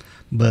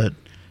 But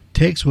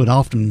Tex would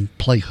often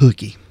play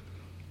hooky.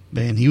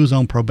 And he was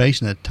on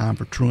probation at the time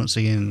for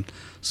truancy and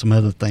some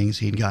other things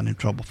he had gotten in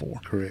trouble for.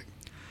 Correct.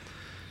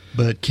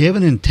 But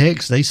Kevin and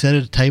Tex, they sat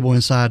at a table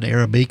inside the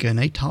Arabica, and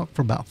they talked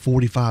for about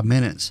 45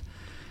 minutes.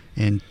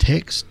 And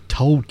Tex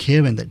told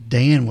Kevin that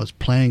Dan was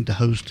planning to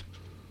host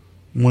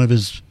one of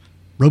his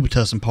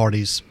Robitussin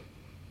parties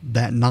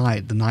that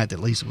night, the night that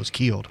Lisa was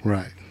killed.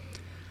 Right.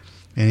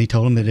 And he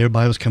told him that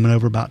everybody was coming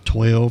over about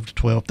 12 to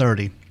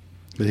 12:30.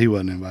 But he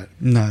wasn't invited.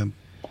 No,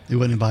 he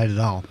wasn't invited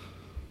at all,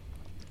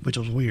 which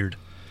was weird.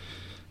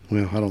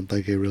 Well, I don't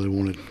think they really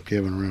wanted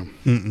Kevin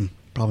around.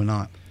 Probably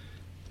not.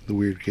 The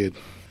weird kid.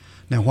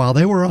 Now, while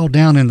they were all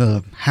down in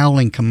the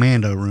Howling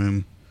Commando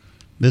room,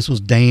 this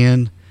was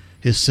Dan,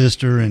 his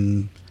sister,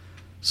 and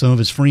some of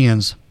his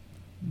friends.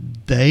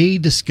 They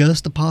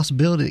discussed the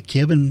possibility that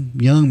Kevin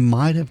Young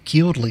might have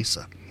killed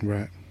Lisa.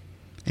 Right.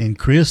 And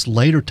Chris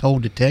later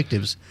told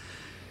detectives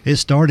it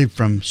started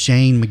from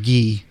Shane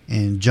McGee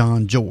and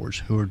John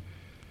George, who were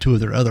two of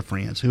their other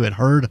friends, who had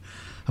heard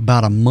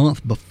about a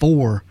month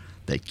before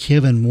that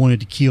Kevin wanted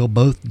to kill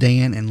both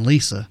Dan and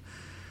Lisa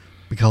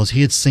because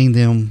he had seen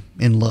them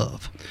in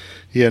love.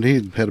 Yeah, and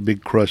he had a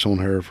big crush on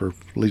her for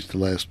at least the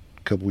last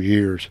couple of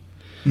years.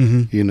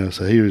 Mm-hmm. You know,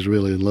 so he was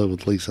really in love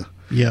with Lisa.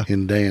 Yeah.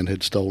 And Dan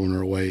had stolen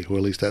her away, or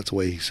at least that's the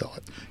way he saw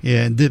it.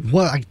 Yeah, and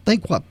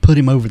what put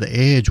him over the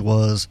edge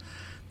was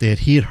that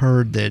he had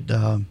heard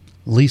that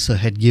Lisa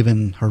had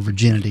given her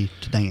virginity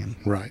to Dan.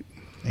 Right.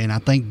 And I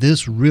think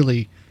this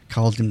really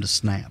caused him to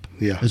snap.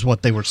 Yeah. Is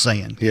what they were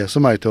saying. Yeah,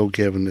 somebody told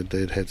Kevin that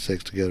they'd had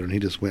sex together, and he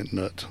just went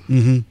nuts.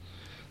 Mm-hmm.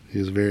 He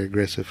was very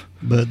aggressive.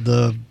 But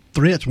the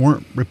threats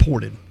weren't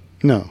reported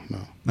No.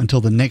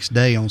 until the next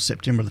day on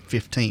September the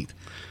 15th.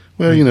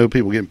 Well, you know,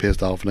 people getting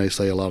pissed off and they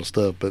say a lot of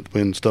stuff, but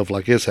when stuff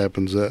like this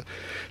happens,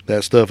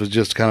 that stuff is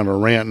just kind of a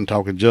rant and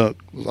talking junk.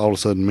 All of a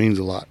sudden means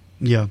a lot.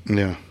 Yeah.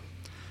 Yeah.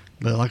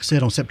 But like I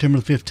said, on September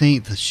the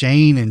 15th,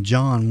 Shane and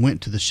John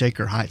went to the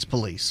Shaker Heights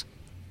police.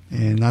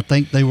 And I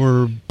think they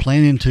were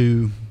planning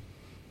to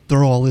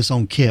throw all this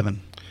on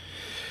Kevin.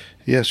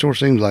 Yeah, it sure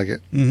seems like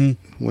it.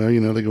 Mm-hmm. Well,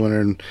 you know, they go in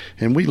there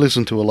and we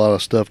listened to a lot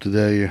of stuff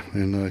today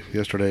and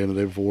yesterday and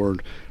the day before,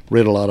 and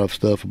read a lot of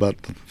stuff about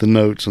the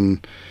notes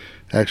and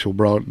actual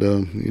brought,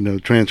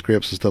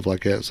 transcripts and stuff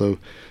like that. So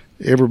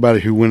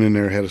everybody who went in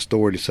there had a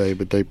story to say,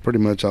 but they pretty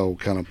much all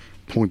kind of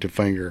point the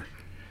finger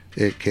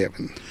at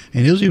Kevin.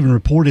 And it was even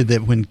reported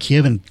that when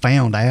Kevin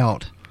found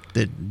out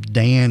that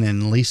Dan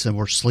and Lisa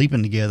were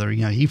sleeping together,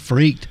 you know, he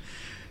freaked.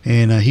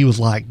 And he was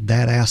like,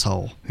 that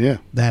asshole. Yeah.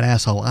 That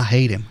asshole. I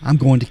hate him. I'm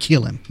going to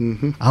kill him.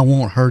 Mm-hmm. I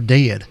want her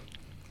dead.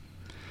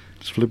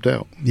 Just flipped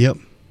out. Yep.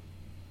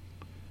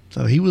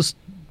 So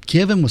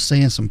Kevin was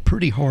saying some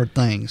pretty hard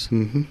things.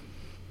 Mm-hmm.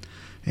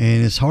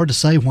 And it's hard to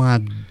say why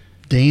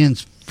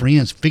Dan's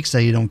friends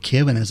fixated on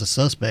Kevin as a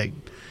suspect.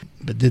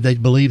 But did they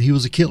believe he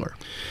was a killer?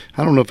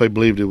 I don't know if they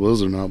believed it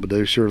was or not, but they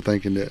were sure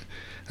thinking that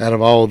out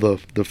of all the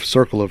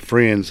circle of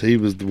friends, he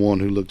was the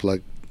one who looked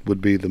like would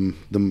be the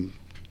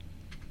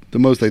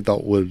most they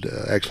thought would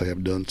actually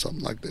have done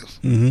something like this.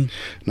 Mm-hmm.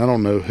 And I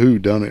don't know who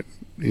done it,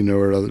 you know,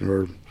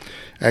 or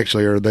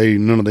actually,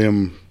 none of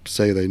them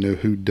say they know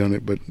who done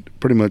it, but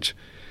pretty much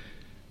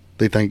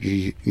they think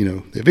he, you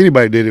know, if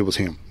anybody did it was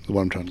him, is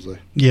what I'm trying to say.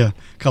 Yeah,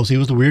 because he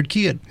was the weird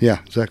kid. Yeah,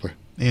 exactly.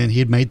 And he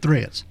had made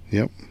threats.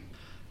 Yep.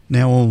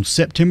 Now, on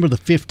September the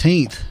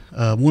 15th,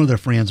 one of their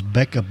friends,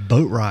 Becca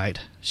Boatwright,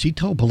 she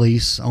told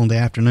police on the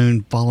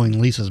afternoon following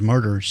Lisa's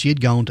murder she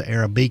had gone to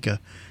Arabica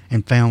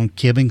and found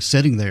Kevin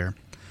sitting there.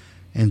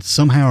 And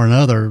somehow or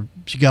another,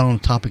 she got on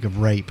the topic of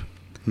rape.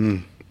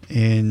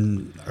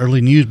 And early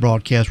news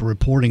broadcasts were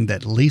reporting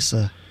that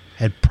Lisa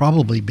had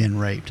probably been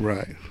raped.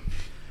 Right.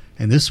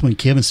 And this is when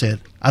Kevin said,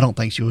 I don't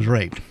think she was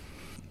raped.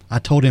 I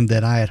told him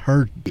that I had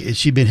heard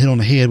she'd been hit on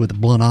the head with a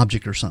blunt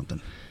object or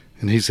something.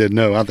 And he said,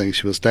 no, I think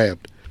she was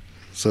stabbed.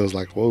 So it's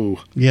like, whoa.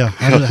 Yeah,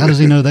 how does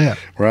he know that?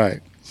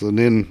 Right. So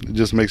then it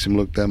just makes him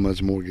look that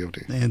much more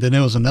guilty. And then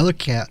there was another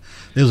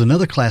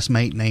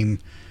classmate named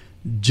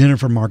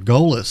Jennifer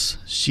Margolis.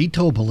 She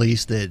told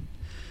police that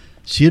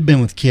she had been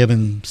with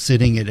Kevin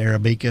sitting at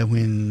Arabica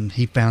when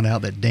he found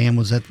out that Dan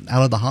was out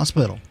of the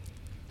hospital.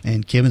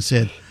 And Kevin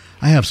said,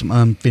 I have some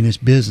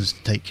unfinished business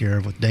to take care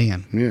of with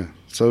Dan. Yeah.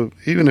 So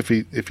even if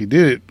he did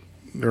it,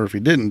 or if he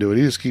didn't do it,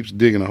 he just keeps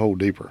digging a hole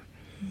deeper.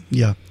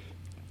 Yeah.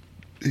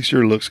 He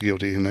sure looks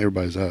guilty in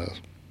everybody's eyes.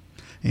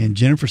 And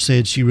Jennifer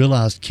said she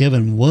realized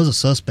Kevin was a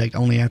suspect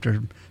only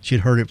after she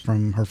had heard it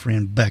from her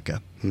friend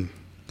Becca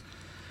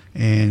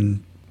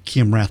and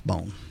Kim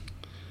Rathbone.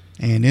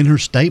 And in her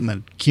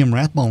statement, Kim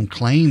Rathbone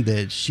claimed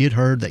that she had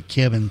heard that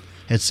Kevin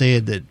had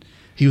said that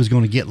he was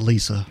going to get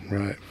Lisa.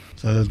 Right.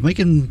 So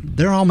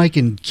they're all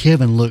making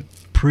Kevin look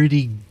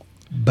pretty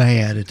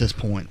bad at this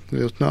point.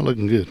 It's not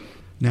looking good.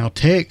 Now,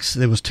 Tex,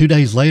 that was 2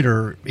 days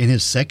later, in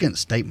his second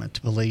statement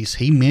to police,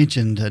 he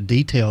mentioned a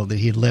detail that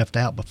he had left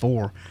out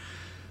before,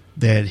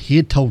 that he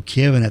had told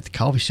Kevin at the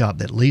coffee shop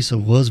that Lisa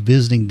was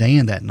visiting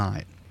Dan that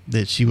night,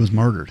 that she was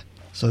murdered.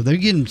 So they're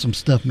getting some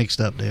stuff mixed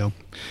up, Dale.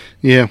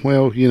 Yeah,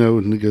 well,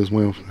 and he goes,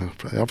 well,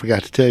 I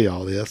forgot to tell you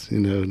all this,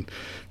 and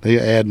they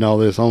adding all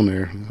this on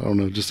there. I don't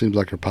know, it just seems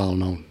like they're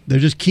piling on. They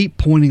just keep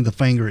pointing the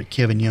finger at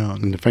Kevin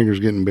Young. And the finger's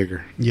getting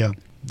bigger. Yeah.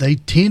 They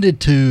tended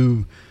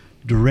to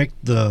direct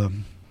the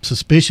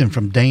suspicion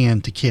from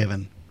Dan to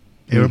Kevin.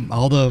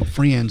 All the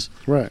friends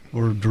Right.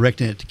 were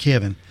directing it to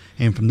Kevin.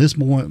 And from this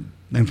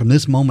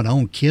moment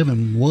on,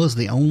 Kevin was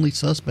the only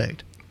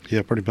suspect.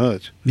 Yeah, pretty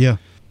much. Yeah.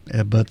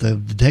 But the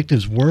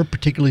detectives were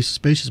particularly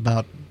suspicious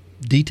about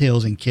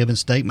details in Kevin's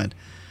statement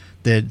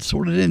that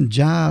sort of didn't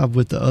jive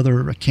with the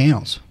other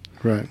accounts.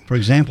 Right. For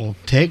example,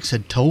 Tex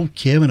had told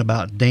Kevin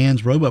about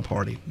Dan's robot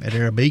party at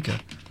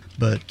Arabica,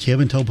 but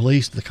Kevin told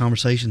police the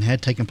conversation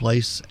had taken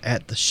place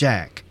at the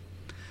Shack,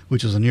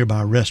 which was a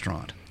nearby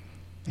restaurant.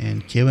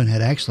 And Kevin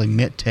had actually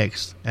met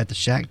Tex at the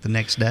Shack the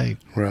next day.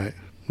 Right.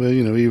 Well,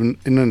 even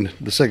and then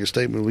the second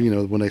statement,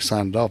 when they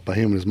signed it off by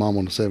him and his mom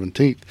on the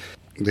 17th,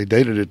 they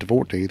dated it the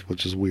 14th,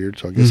 which is weird.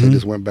 So I guess they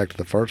just went back to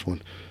the first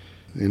one.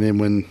 And then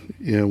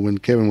when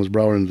Kevin was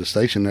brought into the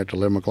station after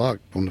 11 o'clock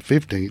on the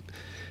 15th,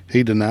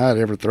 he denied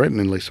ever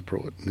threatening Lisa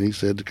Pruitt. And he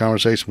said the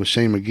conversation with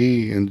Shane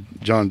McGee and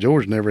John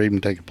George never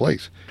even taken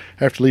place.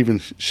 After leaving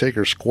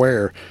Shaker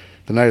Square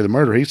the night of the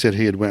murder, he said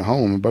he had went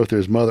home, and both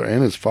his mother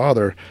and his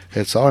father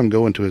had saw him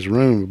go into his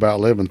room about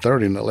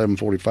 11:30, and at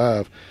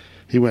 11:45,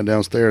 he went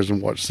downstairs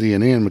and watched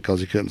CNN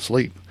because he couldn't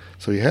sleep.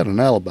 So he had an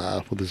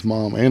alibi with his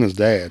mom and his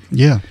dad.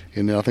 Yeah.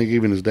 And I think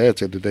even his dad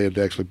said that they had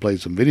actually played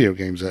some video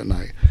games that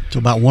night. Till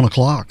about 1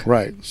 o'clock.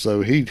 Right.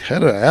 So he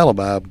had an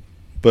alibi,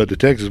 but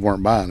detectives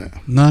weren't buying it.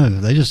 No,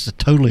 they just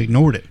totally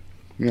ignored it.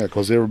 Yeah,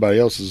 because everybody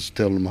else is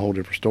telling them a whole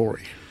different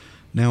story.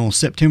 Now, on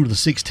September the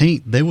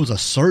 16th, there was a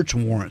search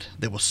warrant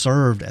that was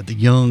served at the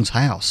Young's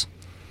house.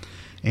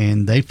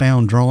 And they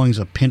found drawings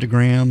of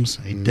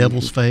pentagrams, a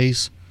devil's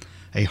face,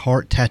 a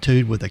heart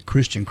tattooed with a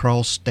Christian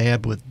cross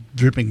stabbed with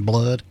dripping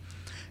blood.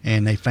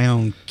 And they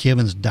found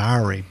Kevin's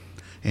diary,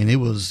 and it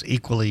was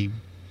equally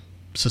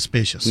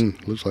suspicious.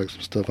 Looks like some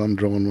stuff I'm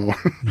drawing while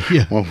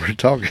we're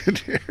talking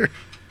here.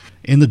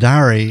 In the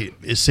diary,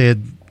 it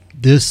said,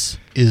 "This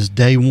is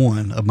day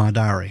one of my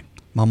diary.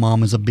 My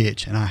mom is a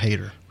bitch, and I hate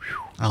her.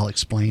 I'll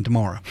explain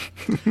tomorrow."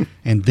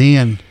 And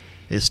then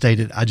it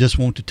stated, "I just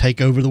want to take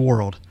over the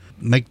world,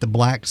 make the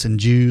blacks and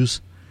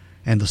Jews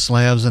and the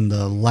Slavs and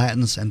the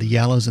Latins and the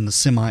Yallas and the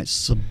Semites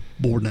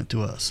subordinate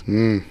to us.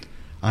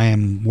 I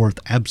am worth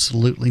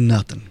absolutely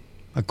nothing,"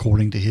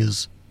 according to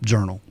his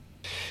journal.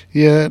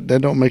 Yeah,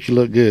 that don't make you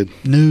look good.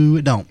 No,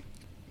 it don't.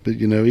 But,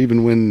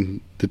 even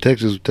when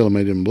detectives were telling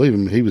me they didn't believe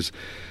him, he was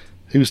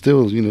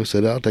still,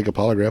 said, "I'll take a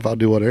polygraph, I'll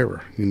do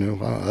whatever."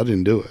 I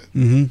didn't do it.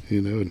 Mm-hmm.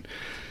 And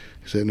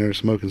he's sitting there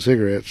smoking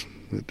cigarettes.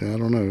 But I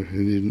don't know.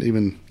 And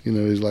even,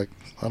 he's like,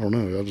 I don't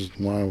know.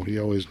 Why he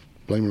always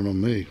blaming it on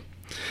me.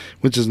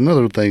 Which is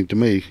another thing to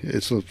me.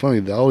 It's so funny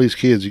that all these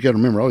kids, you got to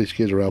remember, all these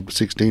kids are about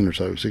 16 or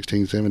so,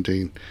 16,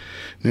 17. And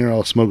they're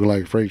all smoking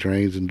like freight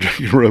trains and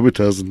drinking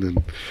Robitussin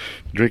and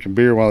drinking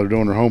beer while they're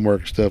doing their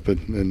homework and stuff,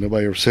 and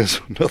nobody ever says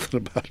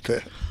nothing about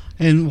that.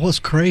 And what's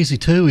crazy,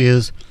 too,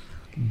 is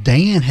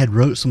Dan had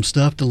wrote some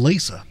stuff to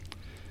Lisa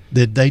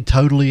that they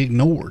totally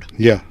ignored.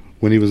 Yeah,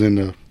 when he was in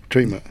the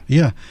treatment.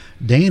 Yeah.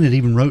 Dan had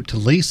even wrote to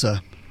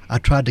Lisa, "I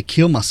tried to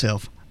kill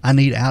myself. I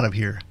need out of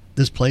here.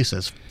 This place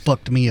has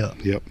fucked me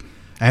up. Yep.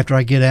 After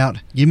I get out,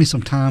 give me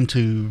some time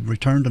to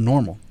return to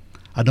normal.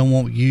 I don't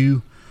want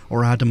you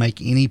or I to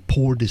make any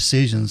poor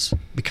decisions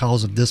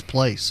because of this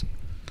place."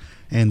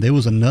 And there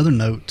was another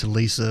note to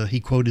Lisa. He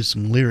quoted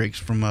some lyrics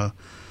from a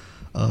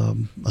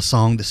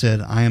song that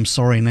said, "I am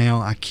sorry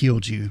now I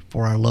killed you,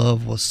 for our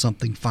love was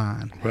something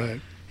fine.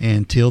 Right.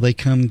 And till they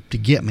come to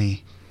get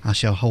me, I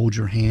shall hold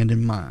your hand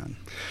in mine."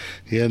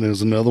 Yeah, and there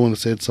was another one that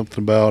said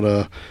something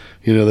about,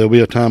 there'll be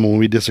a time when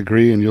we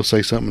disagree and you'll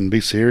say something and be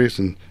serious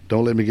and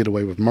don't let me get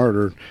away with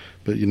murder,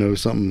 but,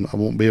 something I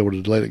won't be able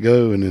to let it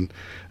go. And then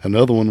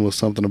another one was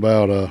something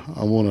about,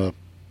 I want to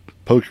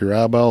poke your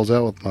eyeballs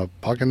out with my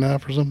pocket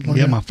knife or something like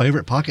that. Yeah, my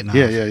favorite pocket knife.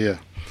 Yeah.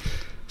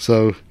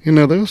 So,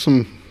 there was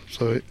some,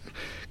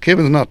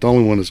 Kevin's not the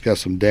only one that's got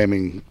some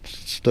damning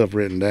stuff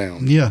written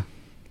down. Yeah.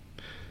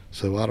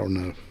 So, I don't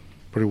know.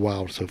 Pretty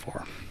wild so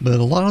far. But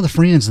a lot of the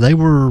friends, they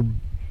were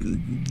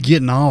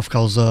getting off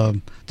because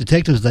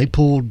detectives, they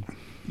pulled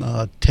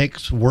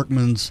Tex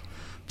Workman's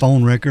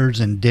phone records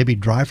and Debbie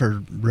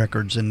Dreifer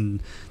records,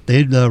 and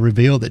they'd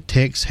revealed that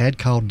Tex had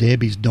called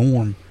Debbie's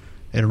dorm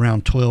at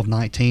around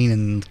 12:19,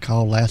 and the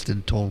call lasted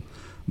until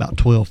about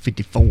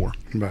 12:54.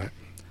 Right.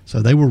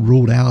 So they were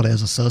ruled out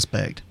as a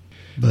suspect.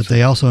 But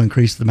they also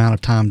increased the amount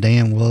of time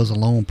Dan was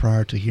alone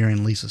prior to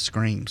hearing Lisa's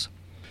screams.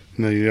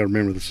 No, you got to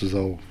remember this is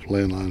all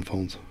landline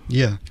phones.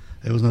 Yeah,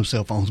 there was no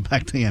cell phones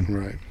back then.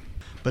 Right.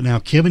 But now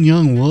Kevin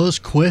Young was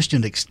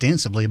questioned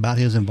extensively about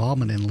his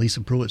involvement in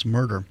Lisa Pruitt's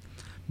murder,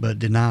 but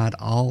denied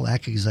all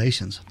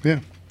accusations. Yeah.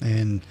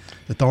 And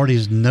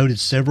authorities noted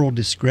several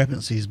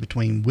discrepancies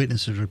between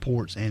witnesses'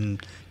 reports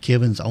and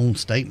Kevin's own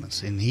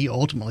statements, and he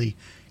ultimately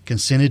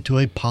consented to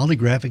a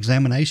polygraph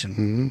examination.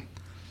 Mm-hmm.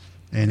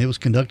 And it was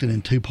conducted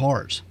in two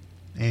parts.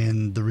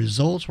 and the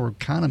results were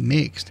kind of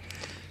mixed.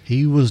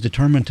 He was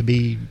determined to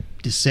be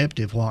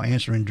deceptive while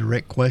answering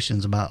direct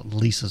questions about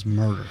Lisa's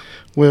murder.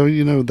 Well,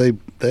 they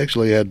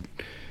actually had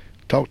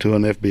talked to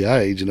an FBI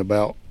agent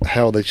about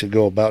how they should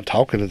go about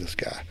talking to this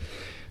guy,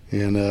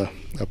 and a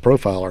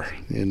profiler.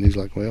 And he's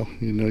like, well,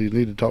 you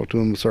need to talk to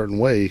him a certain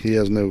way. He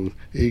has no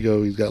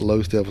ego. He's got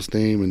low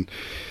self-esteem, and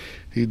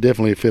he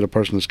definitely fit a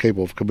person that's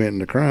capable of committing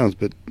the crimes,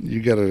 but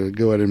you got to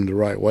go at him the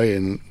right way.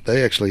 And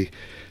they actually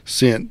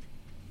sent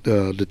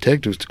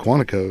detectives to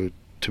Quantico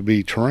to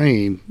be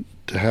trained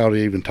to how to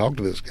even talk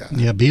to this guy.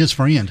 Yeah, be his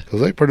friend.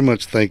 Because they pretty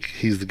much think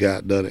he's the guy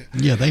that done it.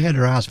 Yeah, they had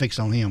their eyes fixed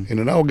on him. And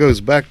it all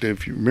goes back to,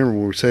 if you remember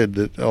when we said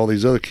that all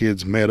these other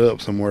kids met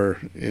up somewhere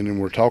and then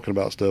we're talking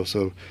about stuff.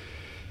 So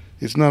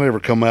it's not ever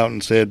come out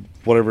and said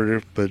whatever it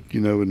is, but,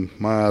 in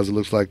my eyes, it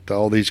looks like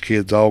all these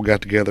kids all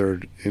got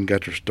together and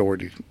got their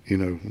story.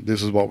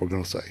 This is what we're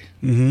going to say.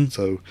 Mm-hmm.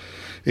 So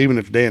even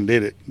if Dan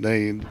did it,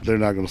 they're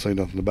not going to say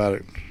nothing about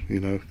it,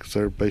 because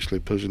they're basically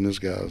pushing this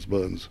guy's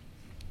buttons.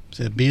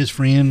 Said be his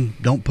friend,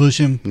 don't push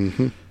him,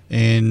 Mm-hmm.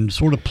 and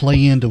sort of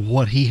play into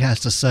what he has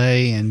to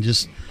say, and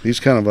just... He's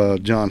kind of a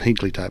John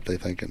Hinckley type, they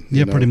thinking.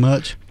 Yeah, pretty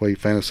much. Where he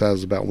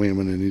fantasizes about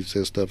women and he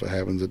says stuff that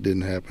happens that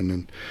didn't happen,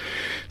 and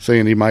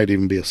saying he might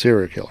even be a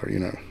serial killer,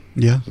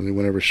 Yeah. And they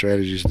went over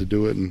strategies to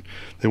do it, and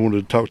they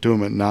wanted to talk to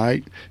him at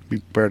night, be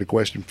prepared to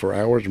question for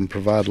hours, and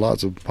provide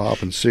lots of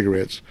pop and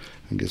cigarettes.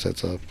 I guess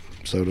that's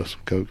sodas,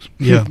 Cokes.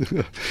 Yeah.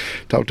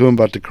 Talk to him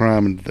about the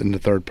crime in the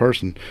third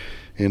person.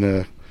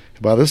 And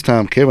by this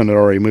time, Kevin had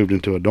already moved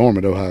into a dorm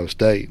at Ohio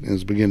State and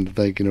was beginning to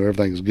think,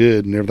 everything's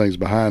good and everything's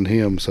behind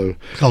him. So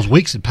Because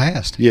weeks had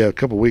passed. yeah, a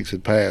couple of weeks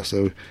had passed.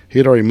 So he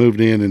had already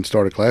moved in and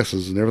started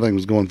classes, and everything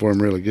was going for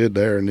him really good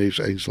there. And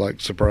he's like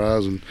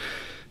surprised, and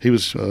he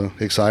was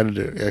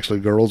excited. Actually,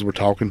 girls were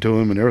talking to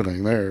him and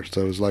everything there.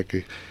 So it was like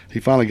he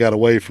finally got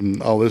away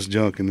from all this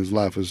junk, and his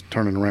life was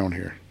turning around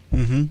here.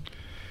 Mm-hmm.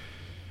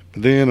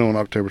 But then on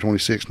October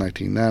 26,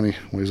 1990,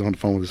 when he was on the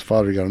phone with his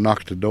father, he got a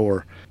knock at the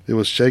door. It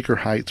was Shaker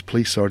Heights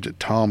Police Sergeant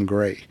Tom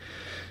Gray.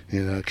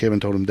 And Kevin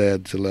told him,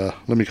 Dad, said,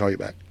 let me call you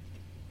back.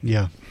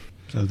 Yeah.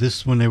 So this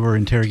is when they were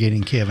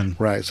interrogating Kevin.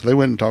 Right. So they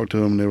went and talked to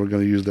him, and they were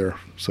going to use their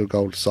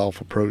so-called soft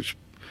approach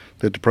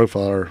that the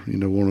profiler,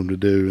 wanted them to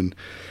do. And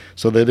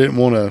so they didn't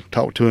want to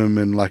talk to him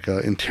in like an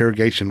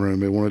interrogation room.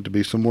 They wanted to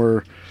be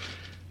somewhere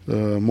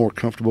more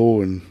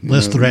comfortable and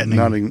less threatening.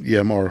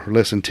 More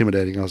less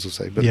intimidating, I was going to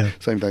say. But yeah.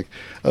 Same thing.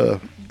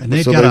 And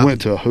they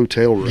went to a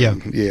hotel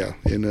room. Yeah.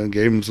 And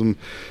gave him some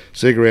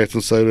cigarettes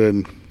and soda,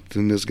 and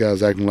then this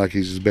guy's acting like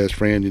he's his best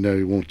friend.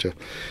 He wants to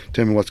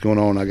tell me what's going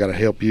on. I got to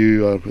help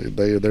you.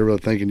 They're really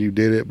thinking you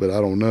did it, but I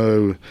don't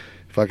know.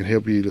 If I can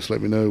help you, just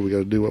let me know. We got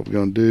to do what we're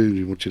going to do.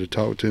 We want you to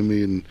talk to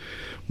me and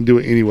do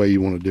it any way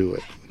you want to do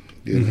it.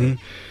 Mm-hmm.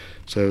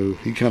 So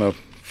he kind of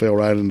fell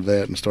right into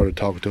that and started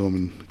talking to him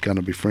and kind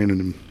of befriending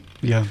him.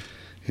 Yeah.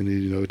 And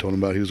he, told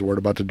him about he was worried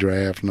about the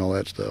draft and all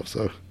that stuff.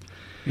 So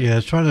yeah,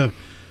 try to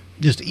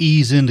just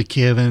ease into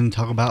Kevin,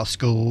 talk about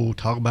school,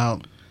 talk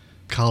about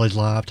college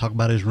life, talk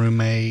about his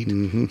roommate.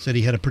 Mm-hmm. Said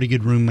he had a pretty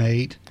good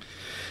roommate.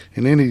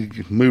 And then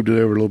he moved it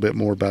over a little bit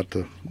more about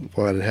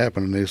what had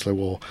happened. And they said,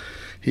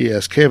 he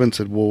asked Kevin,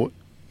 said, what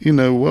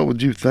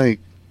would you think,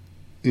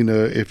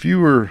 if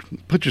you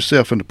put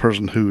yourself in the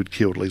person who had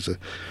killed Lisa,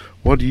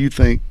 what do you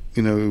think,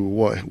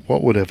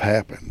 what would have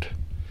happened?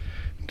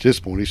 At this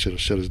point, he should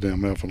have shut his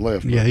damn mouth and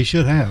left. Yeah, he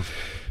should have.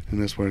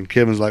 And that's when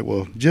Kevin's like,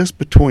 just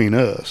between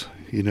us,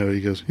 he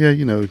goes, yeah,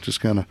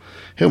 just kind of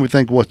help me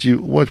think what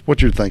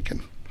you're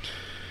thinking.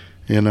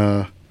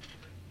 And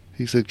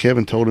he said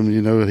Kevin told him,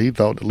 he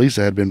thought that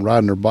Lisa had been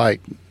riding her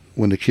bike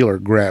when the killer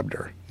grabbed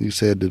her. He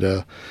said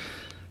that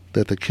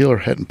the killer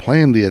hadn't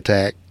planned the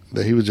attack,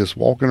 that he was just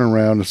walking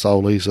around and saw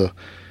Lisa,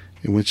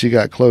 and when she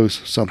got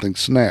close, something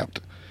snapped.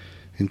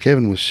 And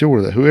Kevin was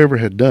sure that whoever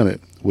had done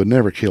it would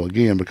never kill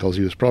again because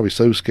he was probably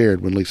so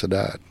scared when Lisa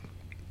died.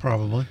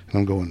 Probably. And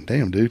I'm going,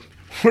 damn, dude,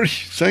 what are you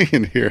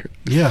saying here?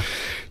 Yeah.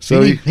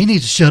 So he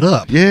needs to shut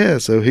up. Yeah,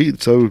 so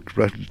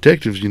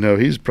detectives,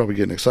 he's probably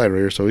getting excited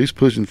here, so he's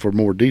pushing for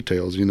more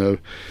details,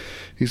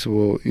 He said,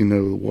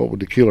 what would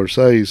the killer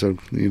say? So,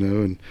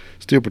 and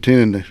still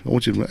pretending, I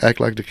want you to act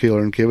like the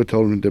killer. And Kevin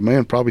told him the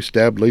man probably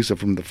stabbed Lisa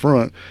from the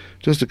front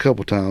just a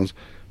couple times,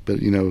 but,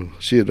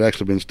 she had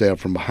actually been stabbed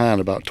from behind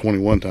about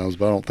 21 times,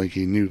 but I don't think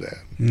he knew that.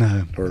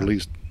 No. Or at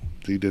least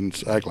he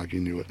didn't act like he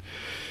knew it.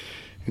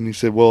 And he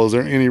said, is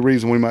there any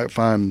reason we might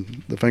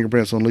find the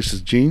fingerprints on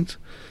Lisa's jeans?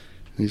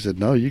 And he said,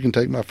 no, you can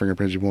take my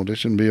fingerprints if you want. They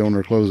shouldn't be on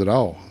her clothes at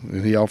all.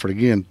 And he offered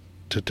again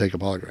to take a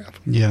polygraph.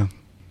 Yeah.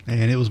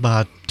 And it was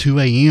by 2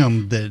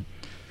 a.m. that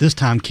this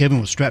time Kevin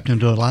was strapped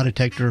into a lie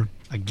detector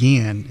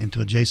again into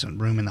an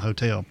adjacent room in the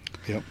hotel.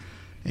 Yep.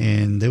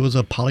 And there was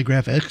a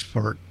polygraph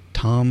expert,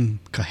 Tom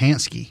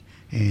Kahansky,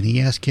 and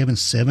he asked Kevin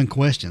 7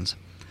 questions.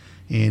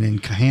 And in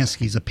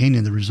Kahansky's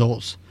opinion, the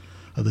results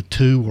of the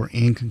 2 were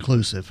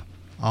inconclusive.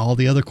 All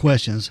the other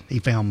questions, he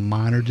found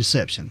minor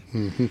deception.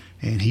 Mm-hmm.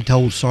 And he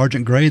told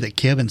Sergeant Gray that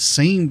Kevin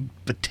seemed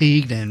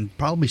fatigued and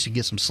probably should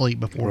get some sleep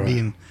before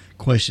being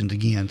questioned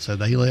again. So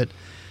they let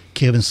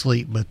Kevin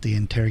sleep, but the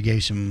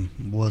interrogation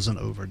wasn't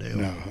over, Dale.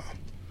 No.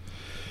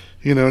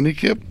 And he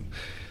kept,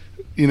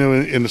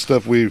 in the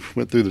stuff we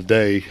went through the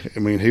day, I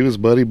mean, he was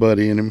buddy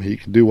in him. He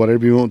can do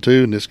whatever you want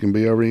to, and this can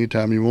be over any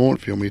time you want.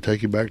 If you want me to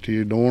take you back to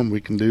your dorm,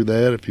 we can do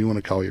that. If you want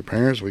to call your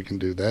parents, we can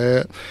do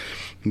that.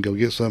 And go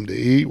get something to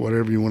eat,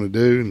 whatever you want to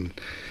do. And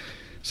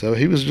so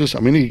he was just,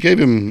 he gave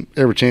him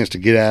every chance to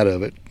get out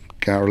of it,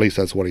 or at least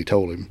that's what he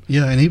told him.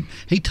 Yeah, and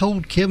he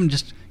told Kevin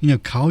just,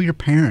 call your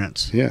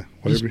parents. Yeah,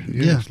 whatever.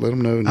 Just let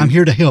them know. I'm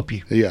here to help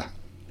you. Yeah,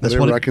 that's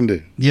whatever I can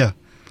do. Yeah,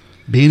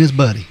 being his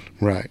buddy.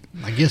 Right.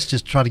 I guess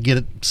just try to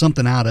get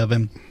something out of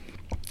him.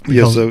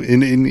 Yeah, so,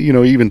 and he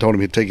even told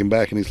him he'd take him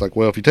back, and he's like,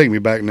 well, if you take me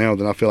back now,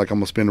 then I feel like I'm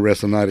going to spend the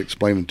rest of the night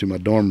explaining to my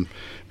dorm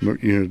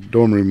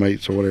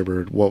roommates or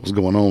whatever what was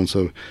going on.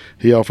 So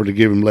he offered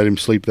to let him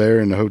sleep there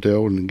in the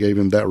hotel, and gave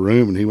him that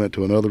room, and he went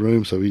to another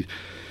room. So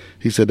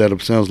he said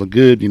that sounds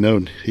good,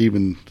 and he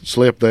even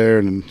slept there,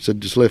 and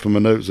said just left him a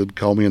note, said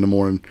call me in the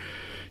morning,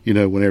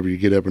 whenever you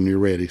get up and you're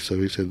ready. So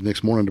he said the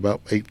next morning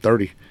about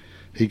 8:30,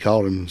 he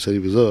called him and said he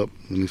was up,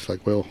 and he's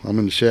like, well, I'm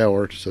in the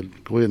shower. He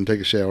said, go ahead and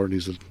take a shower. And he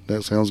said,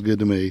 that sounds good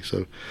to me.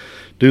 So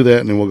do that,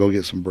 and then we'll go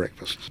get some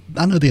breakfast.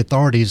 I know the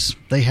authorities,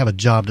 they have a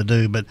job to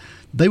do, but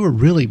they were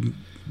really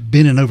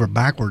bending over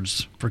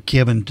backwards for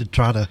Kevin to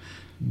try to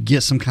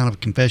get some kind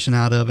of confession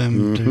out of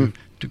him,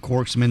 to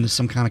coax him into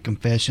some kind of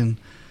confession,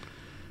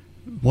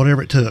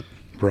 whatever it took.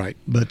 Right.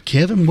 But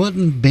Kevin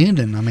wasn't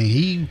bending.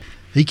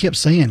 He kept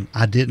saying,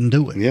 I didn't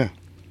do it. Yeah.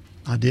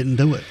 I didn't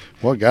do it.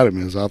 What got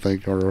him is, I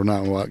think, or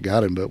not what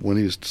got him, but when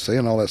he was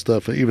saying all that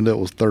stuff, even though it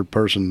was third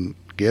person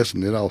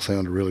guessing, it all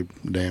sounded really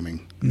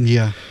damning.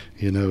 Yeah.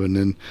 And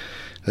then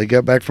they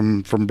got back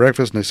from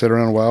breakfast, and they sat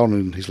around a while,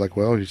 and he's like,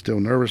 well, you're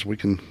still nervous. We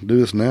can do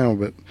this now.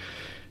 But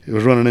it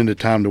was running into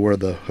time to where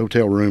the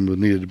hotel room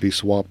needed to be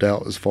swapped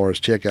out as far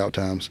as checkout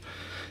times.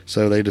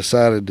 So they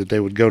decided that they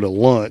would go to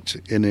lunch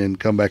and then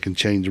come back and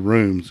change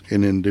rooms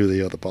and then do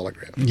the other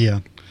polygraph. Yeah.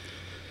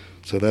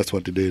 So that's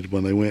what they did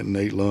when they went and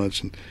ate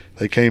lunch. And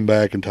they came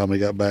back, and time they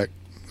got back,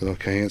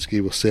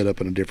 Kahansky was set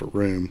up in a different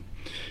room.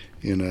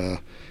 And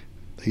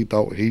he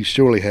thought he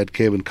surely had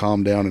Kevin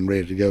calmed down and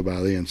ready to go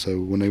by then.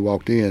 So when they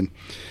walked in,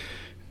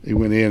 he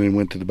went in and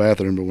went to the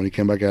bathroom. But when he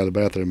came back out of the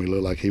bathroom, he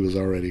looked like he was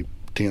already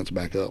tense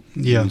back up.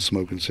 Yeah. And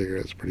smoking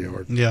cigarettes pretty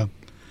hard. Yeah.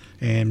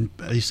 And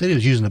he said he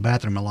was using the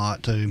bathroom a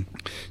lot, too.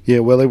 Yeah,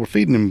 well, they were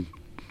feeding him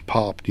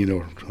pop,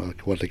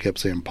 like what they kept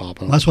saying pop.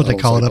 That's what they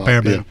call it up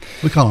there, but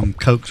we call them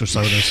Cokes or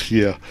sodas.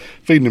 Yeah,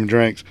 feeding him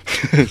drinks.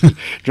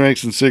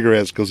 Drinks and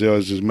cigarettes, because he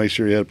always just make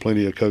sure he had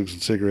plenty of Cokes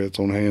and cigarettes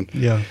on hand.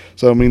 Yeah.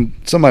 So,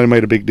 somebody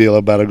made a big deal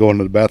about it going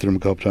to the bathroom a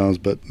couple times,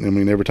 but,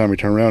 every time he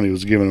turned around, he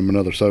was giving him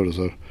another soda,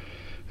 so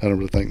I don't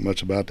really think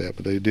much about that.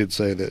 But they did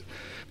say that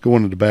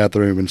going to the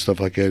bathroom and stuff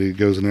like that, he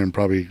goes in there and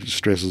probably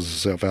stresses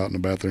himself out in the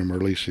bathroom, or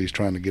at least he's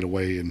trying to get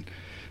away, and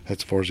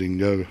that's as far as he can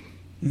go.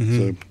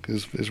 So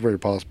it's very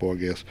possible, I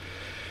guess.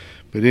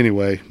 But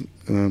anyway,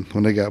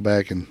 when they got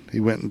back and he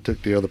went and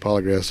took the other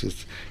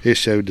polygraphs, it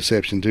showed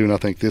deception too, and I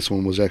think this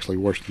one was actually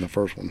worse than the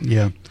first one.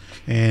 Yeah,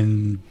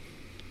 and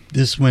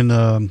this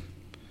when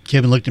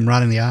Kevin looked him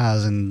right in the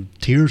eyes, and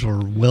tears were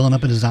welling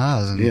up in his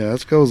eyes. And yeah,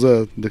 that's because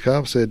the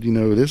cop said,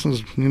 this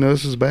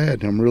is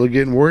bad. I'm really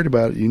getting worried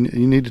about it. You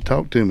need to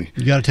talk to me.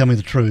 You got to tell me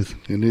the truth.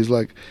 And he's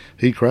like,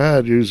 he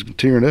cried. He was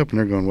tearing up, and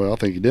they're going, well, I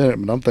think he did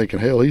it. But I'm thinking,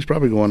 hell, he's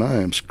probably going,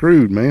 I am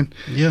screwed, man.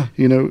 Yeah.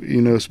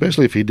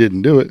 Especially if he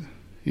didn't do it.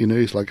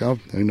 He's like, I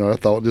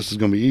thought this was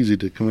going to be easy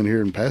to come in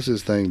here and pass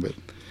this thing, but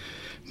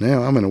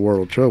now I'm in a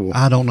world of trouble.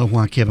 I don't know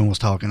why Kevin was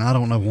talking. I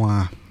don't know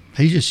why.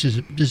 He just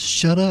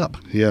shut up.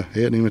 Yeah,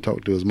 he hadn't even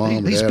talked to his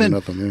mom or dad or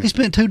nothing. Yeah. He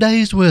spent 2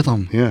 days with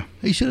them. Yeah.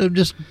 He should have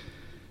just...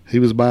 He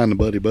was buying the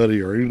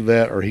buddy, or either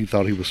that, or he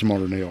thought he was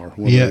smarter than they are.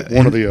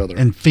 One or the other.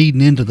 And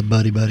feeding into the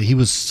buddy. He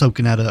was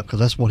soaking that up because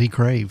that's what he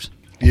craves.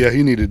 Yeah,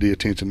 he needed the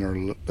attention,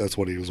 or that's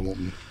what he was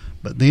wanting.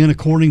 But then,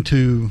 according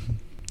to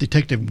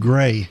Detective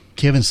Gray,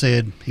 Kevin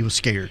said he was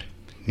scared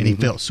and he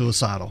felt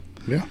suicidal.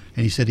 Yeah.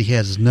 And he said he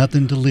has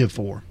nothing to live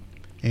for,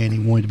 and he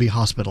wanted to be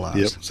hospitalized.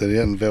 Yep, said he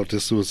hadn't felt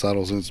this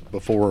suicidal since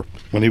before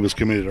when he was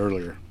committed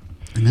earlier.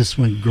 And this is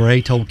when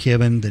Gray told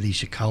Kevin that he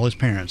should call his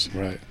parents.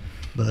 Right.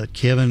 But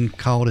Kevin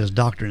called his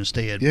doctor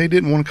instead. Yeah, he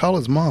didn't want to call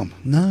his mom.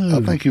 No.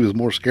 I think he was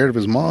more scared of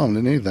his mom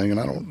than anything,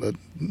 and that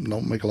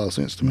don't make a lot of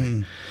sense to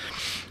me.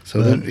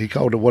 So then he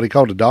called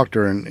the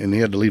doctor, and he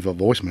had to leave a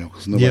voicemail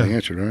because nobody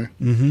answered, right?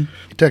 Mm-hmm.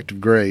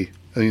 Detective Gray,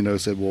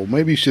 said, well,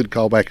 maybe you should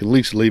call back, at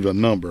least leave a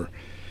number,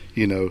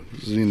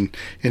 and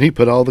he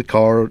put all the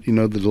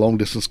the long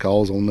distance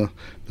calls on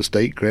the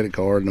state credit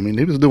card.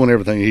 He was doing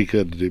everything he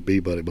could to be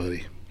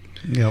buddy.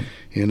 Yep.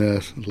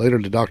 And later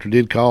the doctor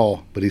did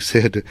call, but he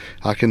said,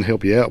 I can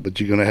help you out, but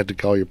you're going to have to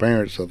call your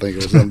parents. I think it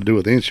was something to do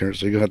with insurance,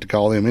 so you're going to have to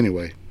call them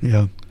anyway.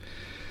 Yeah.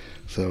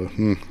 So,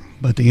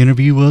 But the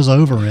interview was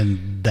over,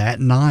 and that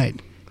night,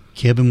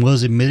 Kevin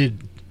was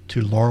admitted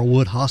to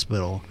Laurelwood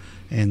Hospital,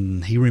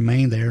 and he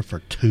remained there for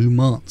 2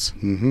 months.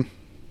 Mm-hmm.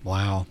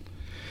 Wow.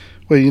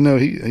 Well,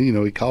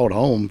 he called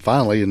home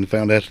finally and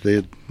found out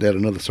that they had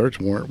another search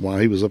warrant while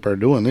he was up there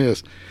doing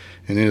this.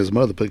 And then his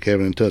mother put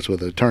Kevin in touch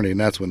with the attorney, and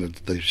that's when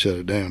they shut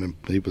it down, and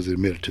he was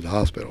admitted to the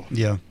hospital.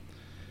 Yeah.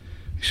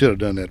 He should have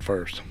done that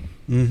first.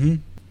 Mm-hmm.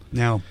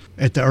 Now,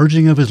 at the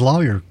urging of his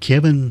lawyer,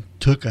 Kevin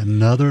took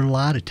another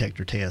lie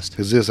detector test.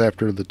 Is this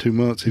after the 2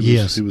 months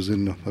Yes. he was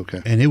in the,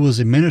 okay. And it was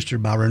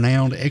administered by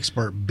renowned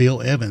expert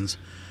Bill Evans,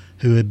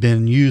 who had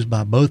been used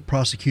by both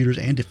prosecutors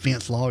and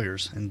defense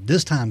lawyers. And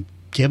this time,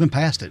 Kevin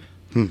passed it.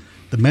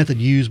 The method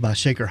used by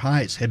Shaker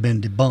Heights had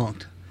been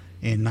debunked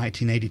in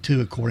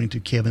 1982, according to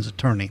Kevin's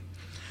attorney.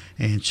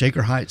 And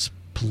Shaker Heights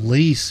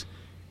police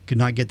could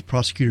not get the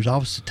prosecutor's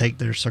office to take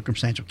their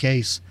circumstantial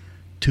case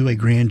to a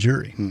grand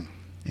jury.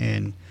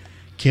 And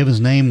Kevin's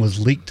name was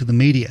leaked to the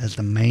media as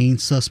the main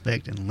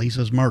suspect in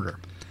Lisa's murder.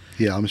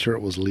 Yeah, I'm sure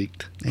it was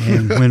leaked.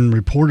 And when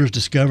reporters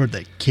discovered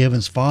that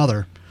Kevin's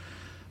father,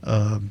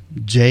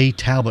 J.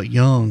 Talbot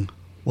Young,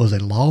 was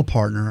a law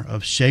partner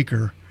of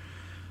Shaker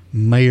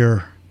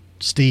Mayor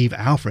Steve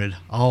Alfred,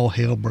 all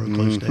hell broke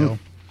loose to hell.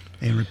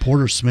 And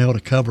reporters smelled a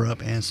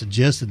cover-up and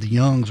suggested the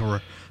Youngs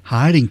were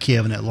hiding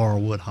Kevin at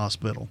Laurelwood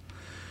Hospital.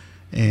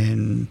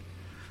 And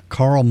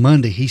Carl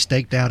Mundy, he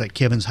staked out at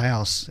Kevin's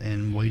house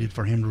and waited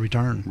for him to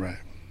return. Right.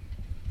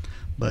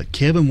 But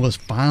Kevin was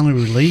finally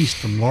released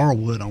from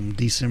Laurelwood on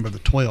December the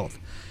 12th.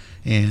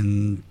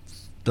 And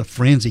the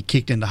frenzy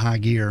kicked into high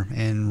gear,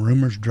 and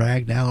rumors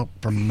dragged out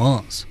for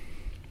months.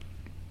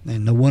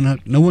 And no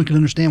one could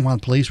understand why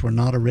the police were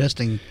not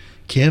arresting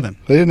Kevin.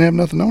 They didn't have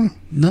nothing on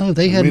him. No,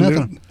 they had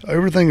nothing.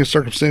 Everything is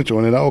circumstantial,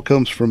 and it all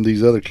comes from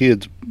these other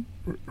kids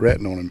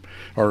ratting on him.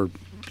 Or,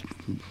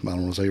 I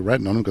don't want to say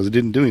ratting on him because he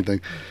didn't do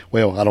anything.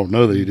 Well, I don't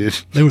know that he did.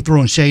 They were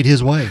throwing shade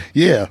his way.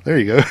 Yeah, there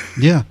you go.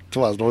 Yeah. That's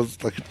why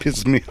it's like it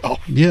pisses me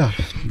off. Yeah.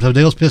 So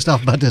Dale's pissed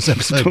off about this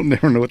episode. Don't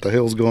never know what the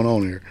hell's going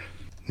on here.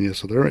 Yeah,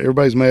 so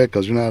everybody's mad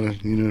because you're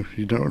not, you're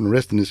not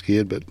arresting this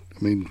kid, but,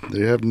 I mean,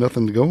 they have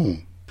nothing to go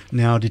on.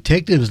 Now,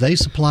 detectives, they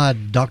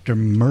supplied Dr.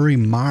 Murray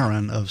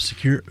Myron of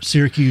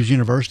Syracuse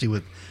University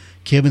with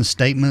Kevin's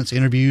statements,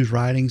 interviews,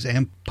 writings,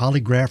 and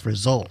polygraph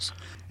results.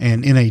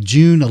 And in a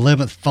June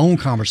 11th phone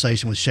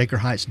conversation with Shaker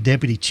Heights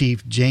Deputy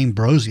Chief James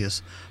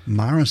Brosius,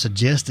 Myron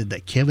suggested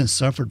that Kevin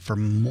suffered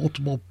from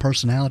multiple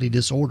personality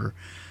disorder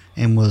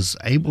and was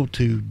able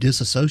to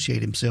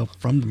disassociate himself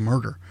from the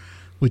murder,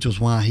 which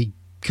was why he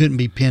couldn't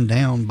be pinned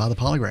down by the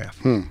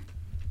polygraph.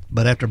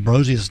 But after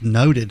Brosius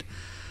noted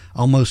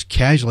almost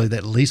casually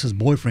that Lisa's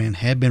boyfriend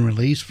had been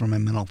released from a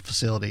mental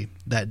facility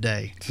that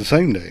day. It's the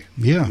same day.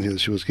 Yeah.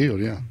 She was killed,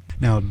 yeah.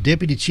 Now,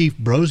 Deputy Chief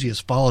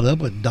Brosius followed up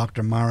with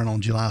Dr. Myron on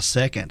July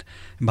 2nd.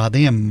 And by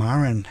then,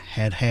 Myron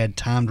had had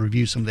time to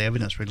review some of the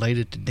evidence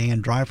related to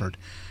Dan Dryford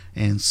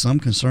and some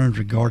concerns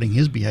regarding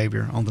his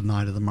behavior on the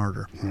night of the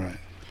murder. Right.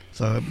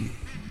 So,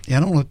 I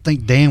don't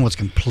think Dan was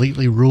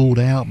completely ruled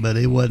out, but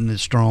it wasn't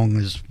as strong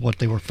as what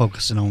they were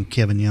focusing on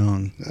Kevin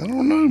Young. I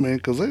don't know, man,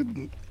 because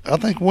I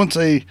think once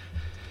they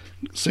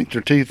sink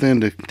their teeth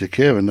into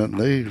Kevin,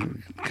 they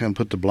kind of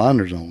put the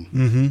blinders on.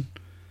 Mm-hmm.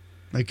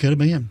 They could have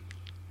been.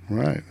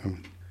 Right.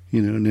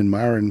 And then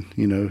Myron,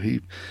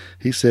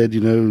 he said,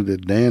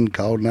 that Dan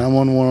called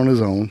 911 on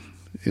his own,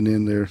 and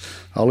then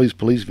all these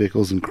police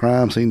vehicles and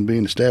crime scene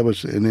being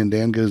established, and then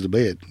Dan goes to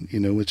bed,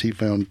 which he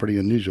found pretty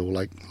unusual,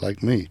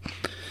 like me.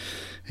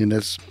 And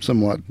that's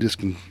somewhat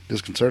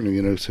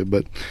disconcerting,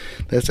 but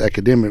that's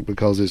academic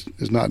because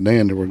it's not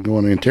Dan that we're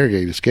going to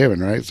interrogate, it's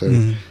Kevin, right?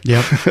 So,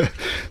 Yep.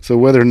 So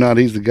whether or not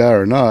he's the guy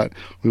or not,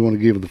 we want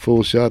to give the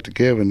full shot to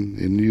Kevin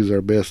and use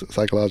our best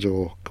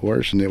psychological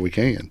coercion that we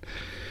can.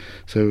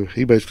 So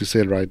he basically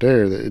said right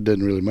there that it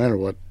doesn't really matter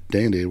what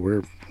Dan did,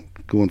 we're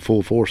going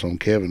full force on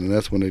Kevin, and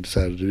that's when they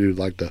decided to do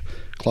like the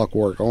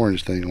Clockwork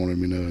Orange thing on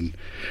him, and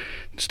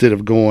instead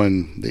of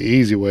going the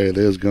easy way,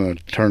 they was going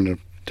to turn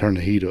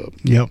the heat up.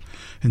 Yep.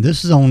 And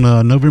this is on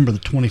November the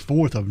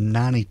 24th of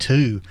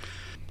 92.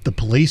 The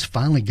police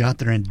finally got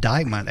their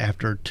indictment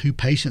after two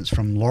patients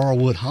from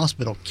Laurelwood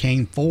Hospital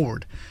came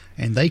forward,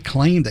 and they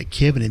claimed that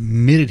Kevin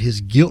admitted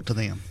his guilt to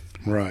them.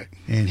 Right.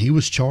 And he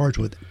was charged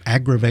with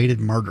aggravated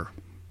murder.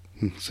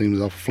 Seems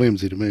awful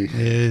flimsy to me.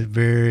 It's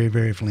very,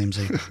 very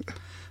flimsy.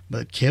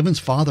 But Kevin's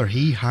father,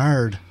 he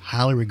hired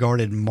highly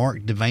regarded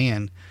Mark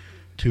Devan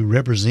to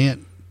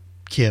represent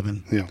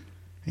Kevin. Yeah.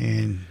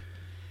 And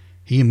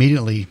he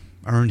immediately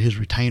earned his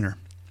retainer.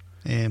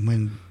 And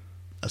when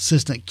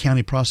Assistant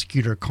County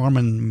Prosecutor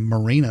Carmen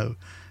Marino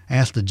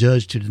asked the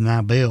judge to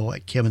deny bail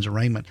at Kevin's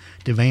arraignment,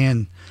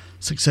 Devan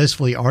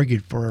successfully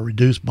argued for a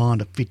reduced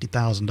bond of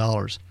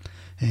 $50,000.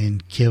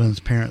 And Kevin's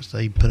parents,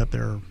 they put up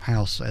their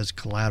house as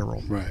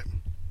collateral. Right.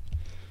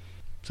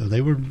 So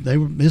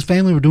his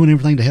family were doing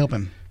everything to help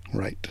him.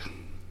 Right.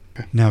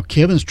 Now,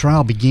 Kevin's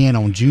trial began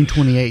on June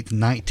 28th,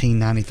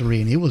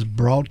 1993, and it was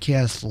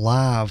broadcast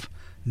live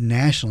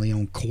nationally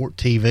on Court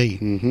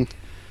TV. Mm-hmm.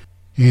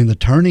 And the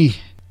attorney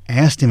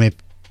asked him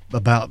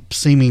about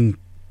seeming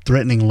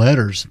threatening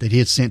letters that he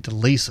had sent to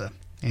Lisa,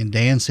 and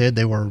Dan said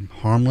they were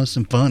harmless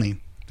and funny.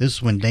 This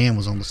is when Dan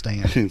was on the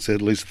stand. And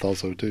said Lisa thought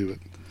so too.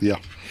 Yeah.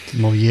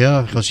 Well,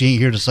 yeah, because she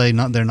ain't here to say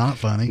they're not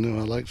funny. No,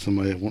 I like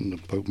somebody wanting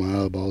to poke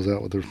my eyeballs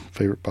out with their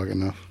favorite pocket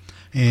knife.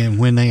 And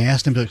when they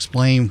asked him to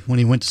explain when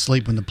he went to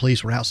sleep when the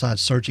police were outside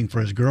searching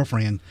for his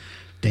girlfriend,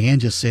 Dan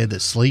just said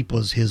that sleep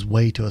was his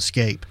way to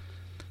escape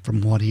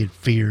from what he had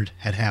feared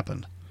had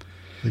happened.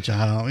 Which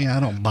I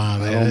don't buy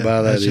that. I don't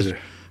buy that That's either.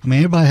 I mean,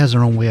 everybody has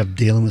their own way of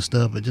dealing with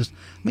stuff, but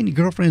your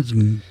girlfriend's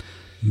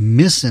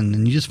missing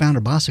and you just found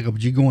her bicycle,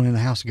 but you going in the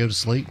house to go to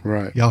sleep?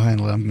 Right. Y'all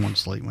handle it. I'm going to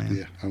sleep, man.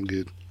 Yeah, I'm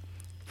good.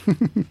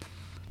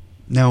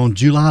 Now, on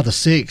July the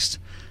 6th,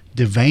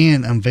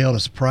 Devan unveiled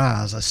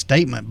a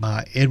statement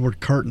by Edward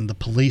Curtin, the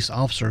police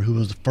officer who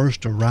was the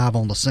first to arrive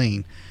on the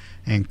scene.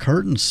 And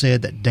Curtin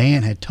said that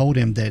Dan had told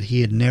him that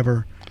he had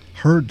never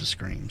heard the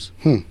screams.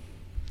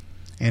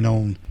 And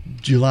on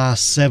July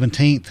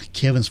 17th,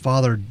 Kevin's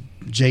father,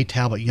 J.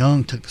 Talbot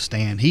Young, took the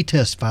stand. He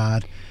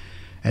testified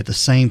at the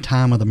same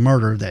time of the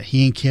murder that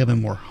he and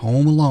Kevin were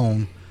home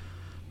alone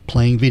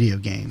playing video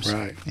games.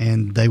 Right.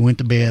 And they went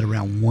to bed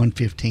around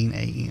 1:15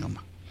 a.m.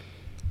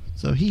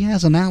 So he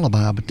has an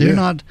alibi, but they're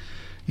not,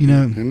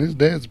 And his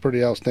dad's a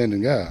pretty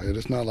outstanding guy.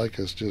 It's not like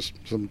it's just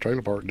some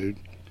trailer park dude.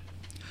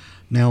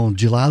 Now, on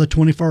July the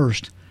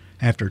 21st,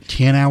 after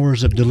 10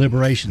 hours of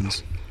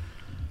deliberations,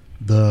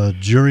 the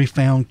jury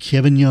found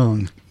Kevin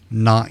Young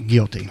not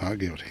guilty. Not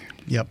guilty.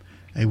 Yep.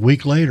 A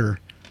week later,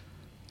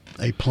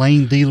 a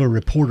plain dealer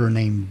reporter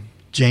named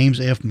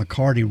James F.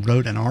 McCarty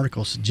wrote an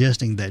article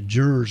suggesting that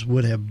jurors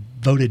would have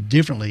voted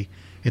differently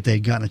if they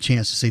had gotten a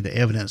chance to see the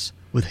evidence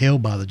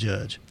withheld by the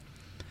judge.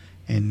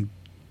 And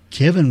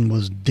Kevin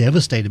was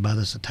devastated by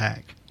this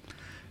attack.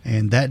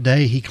 And that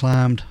day he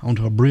climbed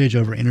onto a bridge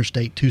over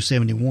Interstate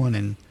 271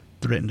 and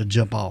threatened to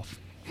jump off.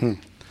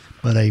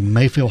 But a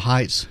Mayfield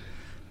Heights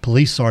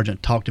police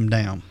sergeant talked him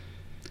down.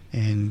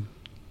 And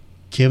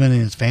Kevin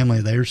and his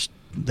family,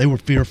 they were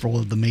fearful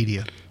of the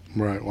media.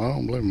 Right. Well, I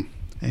don't blame him.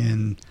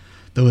 And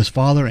though his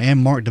father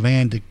and Mark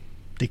Devan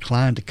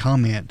declined to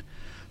comment,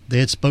 they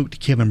had spoke to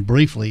Kevin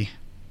briefly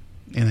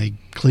in a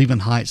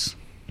Cleveland Heights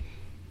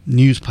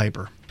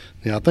newspaper.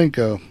 Yeah, I think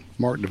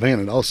Mark Devan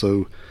had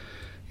also,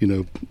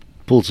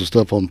 pulled some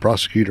stuff on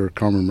prosecutor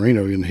Carmen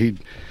Marino, and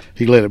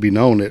he let it be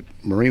known that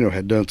Marino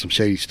had done some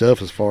shady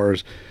stuff as far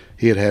as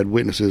he had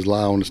witnesses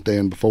lie on the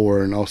stand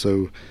before, and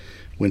also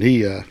when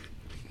he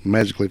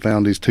magically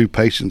found these two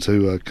patients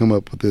who come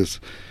up with this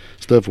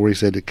stuff where he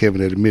said that Kevin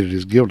had admitted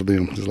his guilt to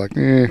them. It's like,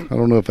 I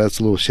don't know if that's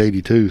a little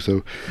shady too.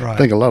 So Right. I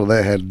think a lot of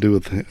that had to do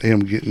with him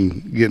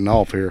getting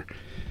off here,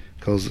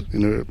 because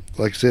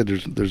like I said,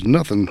 there's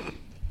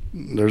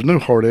no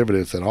hard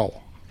evidence at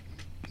all.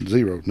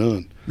 Zero,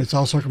 none. It's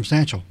all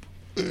circumstantial.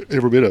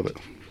 Every bit of it.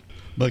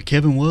 But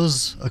Kevin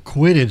was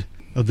acquitted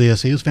of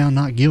this. He was found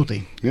not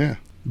guilty. Yeah.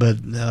 But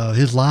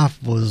his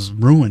life was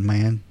ruined,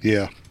 man.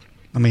 Yeah.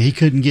 I mean, he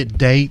couldn't get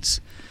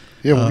dates.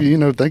 Yeah,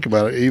 well, think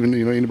about it. Even,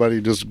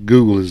 anybody just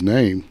Google his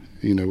name,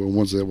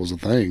 once that was a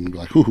thing,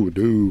 like, ooh,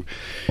 dude,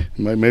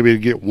 maybe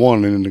he'd get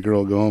one, and then the girl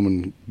would go home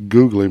and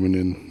Google him, and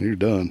then you're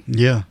done.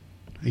 Yeah.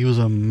 He was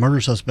a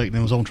murder suspect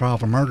and was on trial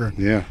for murder.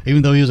 Yeah.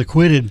 Even though he was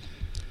acquitted.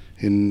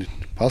 And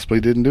possibly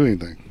didn't do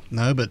anything.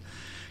 No, but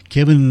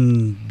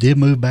Kevin did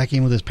move back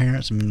in with his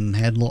parents and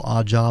had little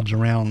odd jobs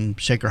around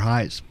Shaker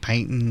Heights,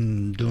 painting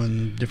and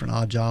doing different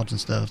odd jobs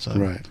and stuff. So,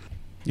 Right.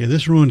 Yeah,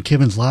 this ruined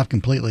Kevin's life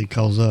completely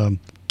because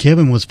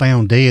Kevin was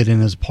found dead in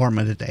his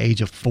apartment at the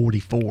age of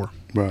 44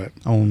 Right.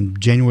 on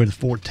January the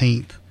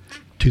 14th,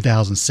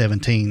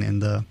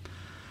 2017.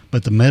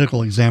 But the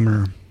medical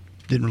examiner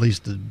didn't release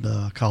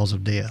the cause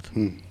of death.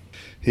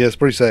 Yeah, it's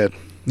pretty sad.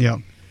 Yeah.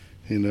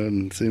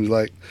 And it seems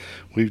like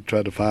we've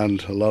tried to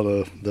find a lot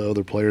of the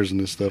other players in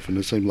this stuff, and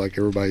it seems like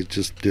everybody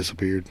just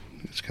disappeared.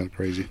 It's kind of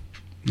crazy.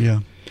 Yeah.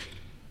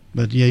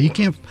 But yeah, you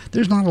can't.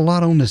 There's not a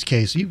lot on this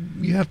case. You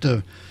have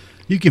to.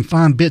 You can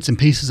find bits and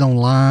pieces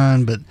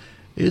online, but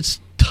it's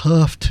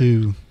tough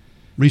to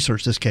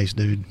research this case,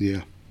 dude.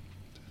 Yeah,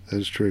 that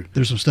is true.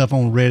 There's some stuff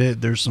on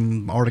Reddit. There's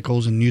some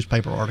articles and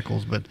newspaper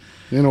articles, but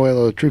Anyway,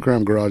 the True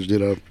Crime Garage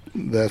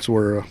that's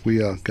where we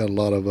got a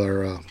lot of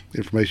our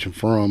information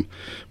from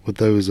with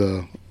those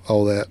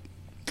all that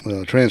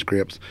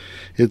transcripts.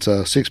 It's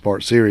a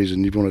 6-part series,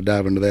 and if you want to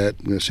dive into that,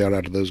 I'm going to shout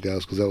out to those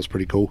guys because that was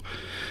pretty cool.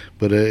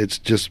 But it's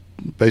just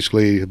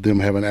basically them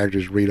having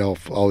actors read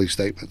off all these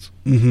statements.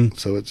 mm-hmm.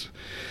 So it's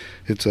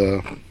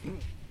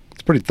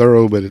pretty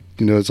thorough, but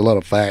it's a lot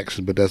of facts.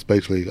 But that's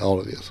basically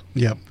all it is.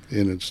 Yep.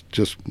 And it's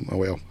just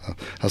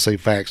I say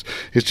facts.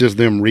 It's just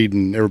them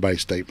reading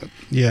everybody's statement.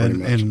 Yeah, pretty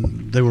much.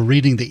 and they were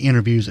reading the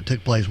interviews that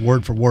took place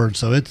word for word,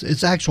 so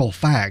it's actual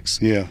facts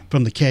Yeah.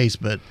 from the case.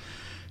 But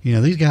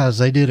these guys,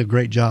 they did a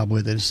great job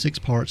with it. It's 6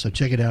 parts, so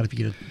check it out if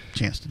you get a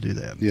chance to do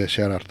that. Yeah,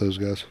 shout out to those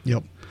guys.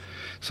 Yep.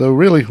 So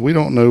really, we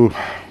don't know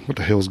what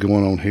the hell's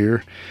going on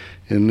here.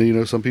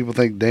 And, some people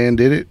think Dan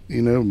did it.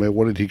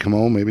 What did he come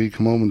home? Maybe he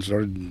come home and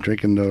started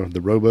drinking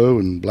the Robo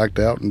and blacked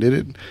out and did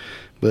it.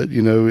 But,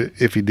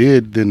 if he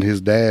did, then his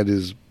dad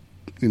is,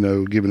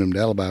 giving him the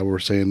alibi. We're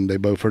saying they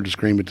both heard the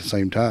scream at the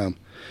same time.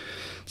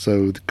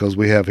 So, because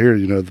we have here,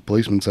 the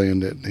policeman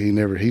saying that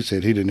he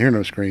said he didn't hear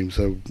no scream.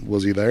 So,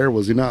 was he there?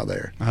 Was he not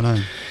there? I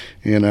know.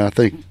 And I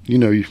think,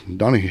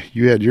 Donnie,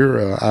 you had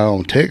your eye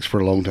on Tex for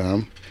a long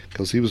time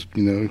because he was,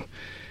 kind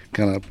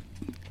of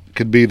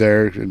could be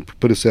there and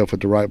put himself at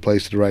the right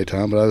place at the right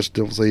time. But I just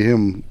don't see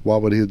him. Why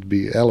would he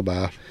be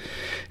alibi?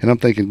 And I'm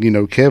thinking,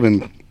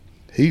 Kevin,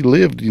 he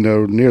lived,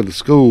 near the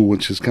school,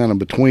 which is kind of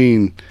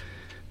between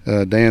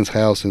Dan's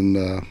house and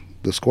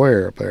the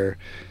square up there.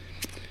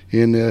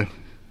 And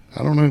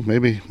I don't know,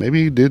 maybe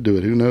he did do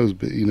it. Who knows?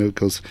 But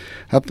because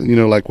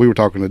like we were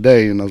talking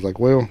today, and I was like,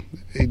 well,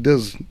 he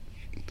does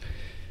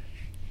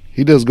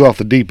go off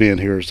the deep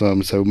end here or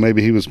something. So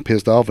maybe he was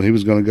pissed off and he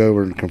was going to go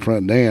over and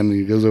confront Dan. And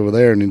he goes over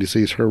there and then he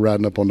sees her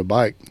riding up on the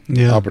bike.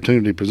 Yeah.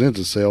 Opportunity presents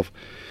itself,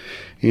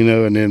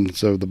 and then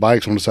so the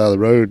bike's on the side of the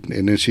road,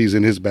 and then she's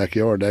in his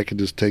backyard. That could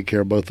just take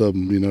care of both of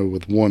them,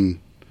 with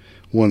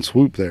one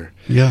swoop there.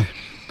 Yeah.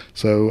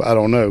 So I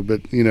don't know,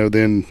 but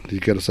then you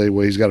got to say,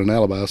 well, he's got an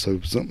alibi. So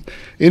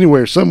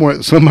somewhere,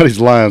 somebody's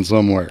lying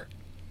somewhere,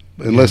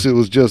 unless it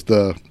was just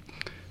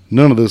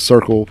none of this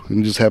circle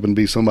and just happened to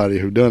be somebody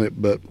who done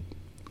it. But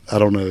I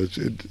don't know.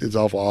 It's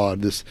awful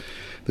odd. This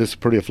is a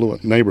pretty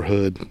affluent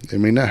neighborhood. I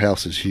mean, that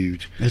house is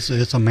huge. It's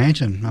a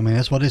mansion. I mean,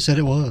 that's what they said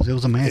it was. It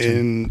was a mansion.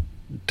 And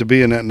to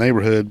be in that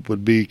neighborhood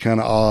would be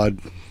kind of odd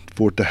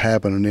for it to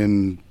happen and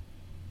then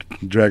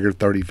drag her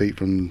 30 feet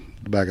from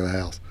the back of the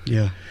house.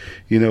 Yeah.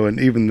 And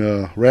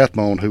even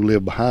Rathbone, who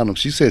lived behind them,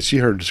 she said she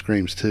heard the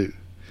screams too.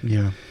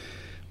 Yeah.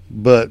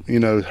 But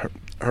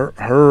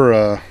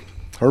her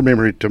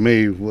memory to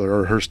me,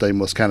 or her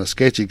statement, was kind of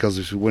sketchy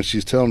because when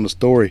she's telling the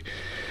story,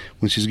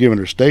 when she's giving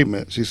her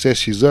statement, she says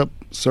she's up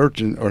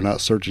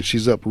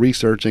she's up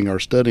researching or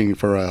studying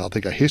for I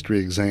think a history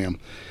exam,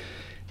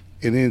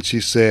 and then she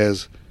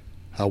says,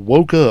 I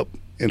woke up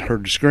and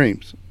heard the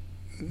screams,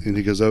 and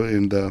he goes, oh,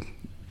 and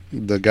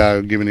the guy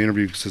giving the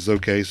interview says,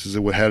 okay. He says,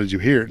 well, how did you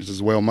hear it? He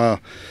says, well, my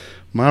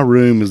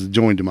room is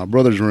adjoined to my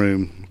brother's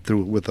room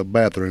with a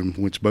bathroom,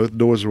 which both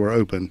doors were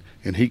open,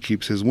 and he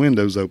keeps his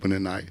windows open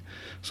at night.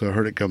 So I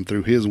heard it come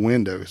through his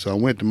window. So I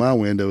went to my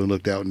window and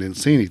looked out and didn't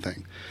see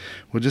anything.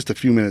 Well, just a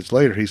few minutes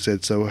later, he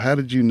said, so how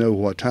did you know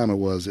what time it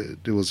was?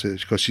 It was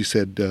because she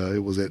said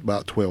it was at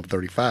about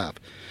 12:35.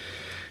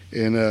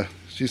 And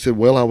she said,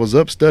 well, I was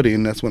up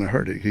studying. That's when I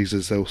heard it. He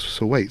said, so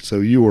wait, so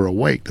you were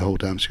awake the whole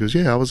time? She goes,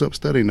 yeah, I was up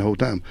studying the whole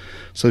time.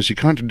 So she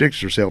contradicts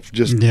herself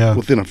just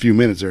within a few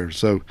minutes there.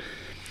 So,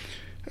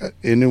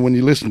 and then when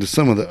you listen to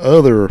some of the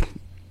other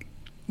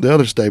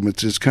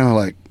statements, it's kind of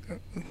like,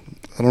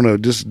 I don't know,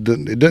 it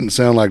doesn't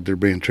sound like they're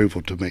being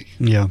truthful to me.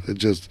 Yeah.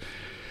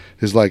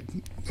 It's like,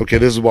 okay,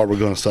 this is what we're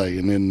going to say.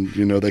 And then,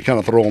 they kind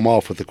of throw them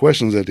off with the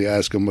questions that they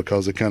ask them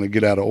because they kind of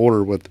get out of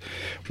order with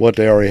what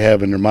they already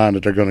have in their mind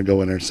that they're going to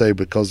go in there and say,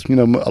 because, a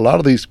lot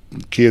of these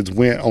kids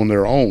went on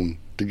their own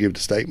to give the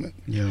statement.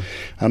 Yeah.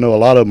 I know a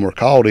lot of them were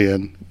called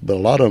in, but a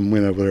lot of them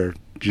went over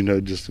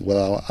there, just,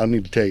 well, I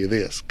need to tell you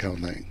this kind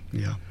of thing.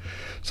 Yeah.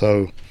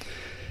 So,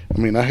 I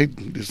mean, I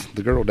hate this.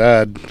 The girl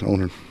died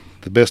on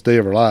the best day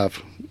of her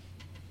life,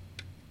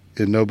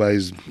 and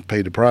nobody's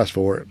paid the price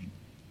for it.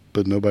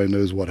 But nobody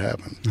knows what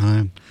happened.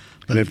 And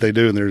if they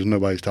do, and there's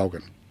nobody's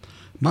talking.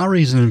 My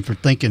reasoning for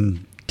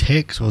thinking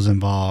Tex was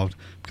involved,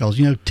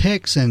 because,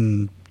 Tex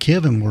and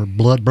Kevin were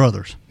blood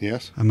brothers.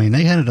 Yes. I mean,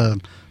 they had a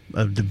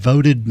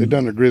devoted... They've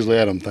done the Grizzly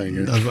Adam thing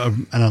here.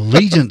 An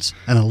allegiance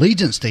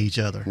to each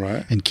other.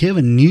 Right. And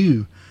Kevin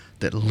knew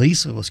that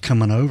Lisa was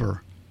coming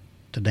over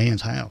to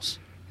Dan's house.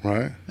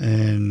 Right.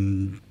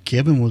 And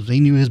Kevin he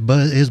knew his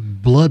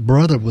blood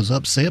brother was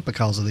upset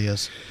because of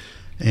this.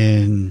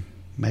 And...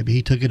 maybe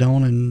he took it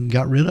on and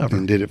got rid of her.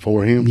 And did it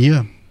for him?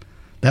 Yeah.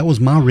 That was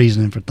my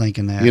reasoning for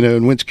thinking that.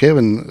 In which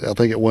Kevin, I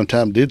think at one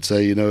time did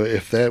say,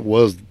 if that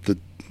was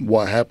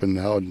what happened,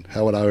 how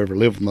would I ever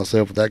live with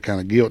myself with that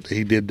kind of guilt?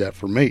 He did that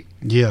for me.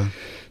 Yeah.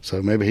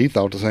 So maybe he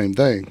thought the same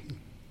thing.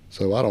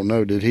 So I don't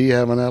know. Did he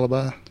have an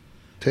alibi,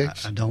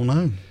 Tex? I don't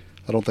know.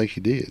 I don't think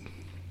he did.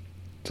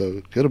 So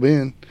it could have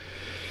been.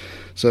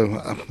 So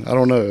I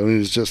don't know. I mean,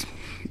 it's just,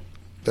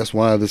 that's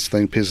why this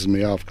thing pisses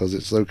me off, because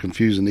it's so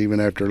confusing even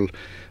after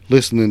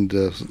listening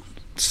to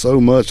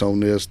so much on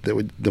this that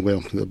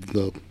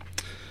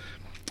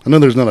I know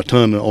there's not a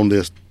ton on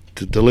this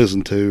to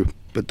listen to,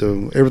 but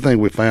everything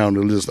we found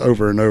was just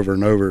over and over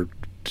and over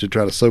to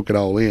try to soak it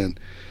all in,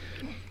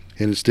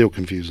 and it's still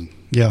confusing.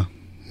 Yeah.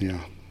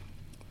 Yeah.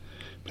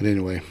 But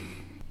anyway,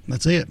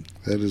 that's it.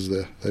 That is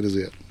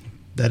it.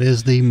 That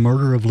is the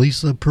murder of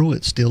Lisa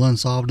Pruitt, still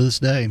unsolved to this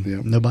day.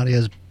 Yep. Nobody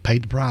has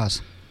paid the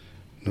price.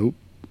 Nope.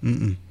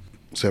 Mm-mm.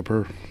 Except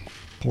her.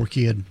 Poor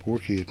kid.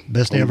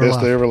 Best day of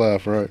her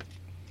life, right.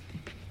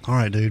 All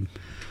right, dude.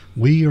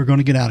 We are going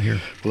to get out of here.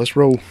 Well, let's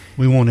roll.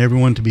 We want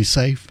everyone to be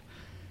safe,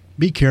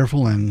 be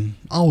careful, and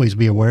always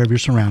be aware of your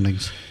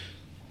surroundings.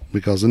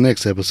 Because the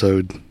next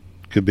episode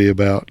could be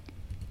about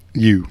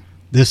you.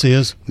 This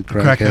is the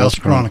Crack House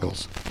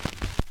Chronicles.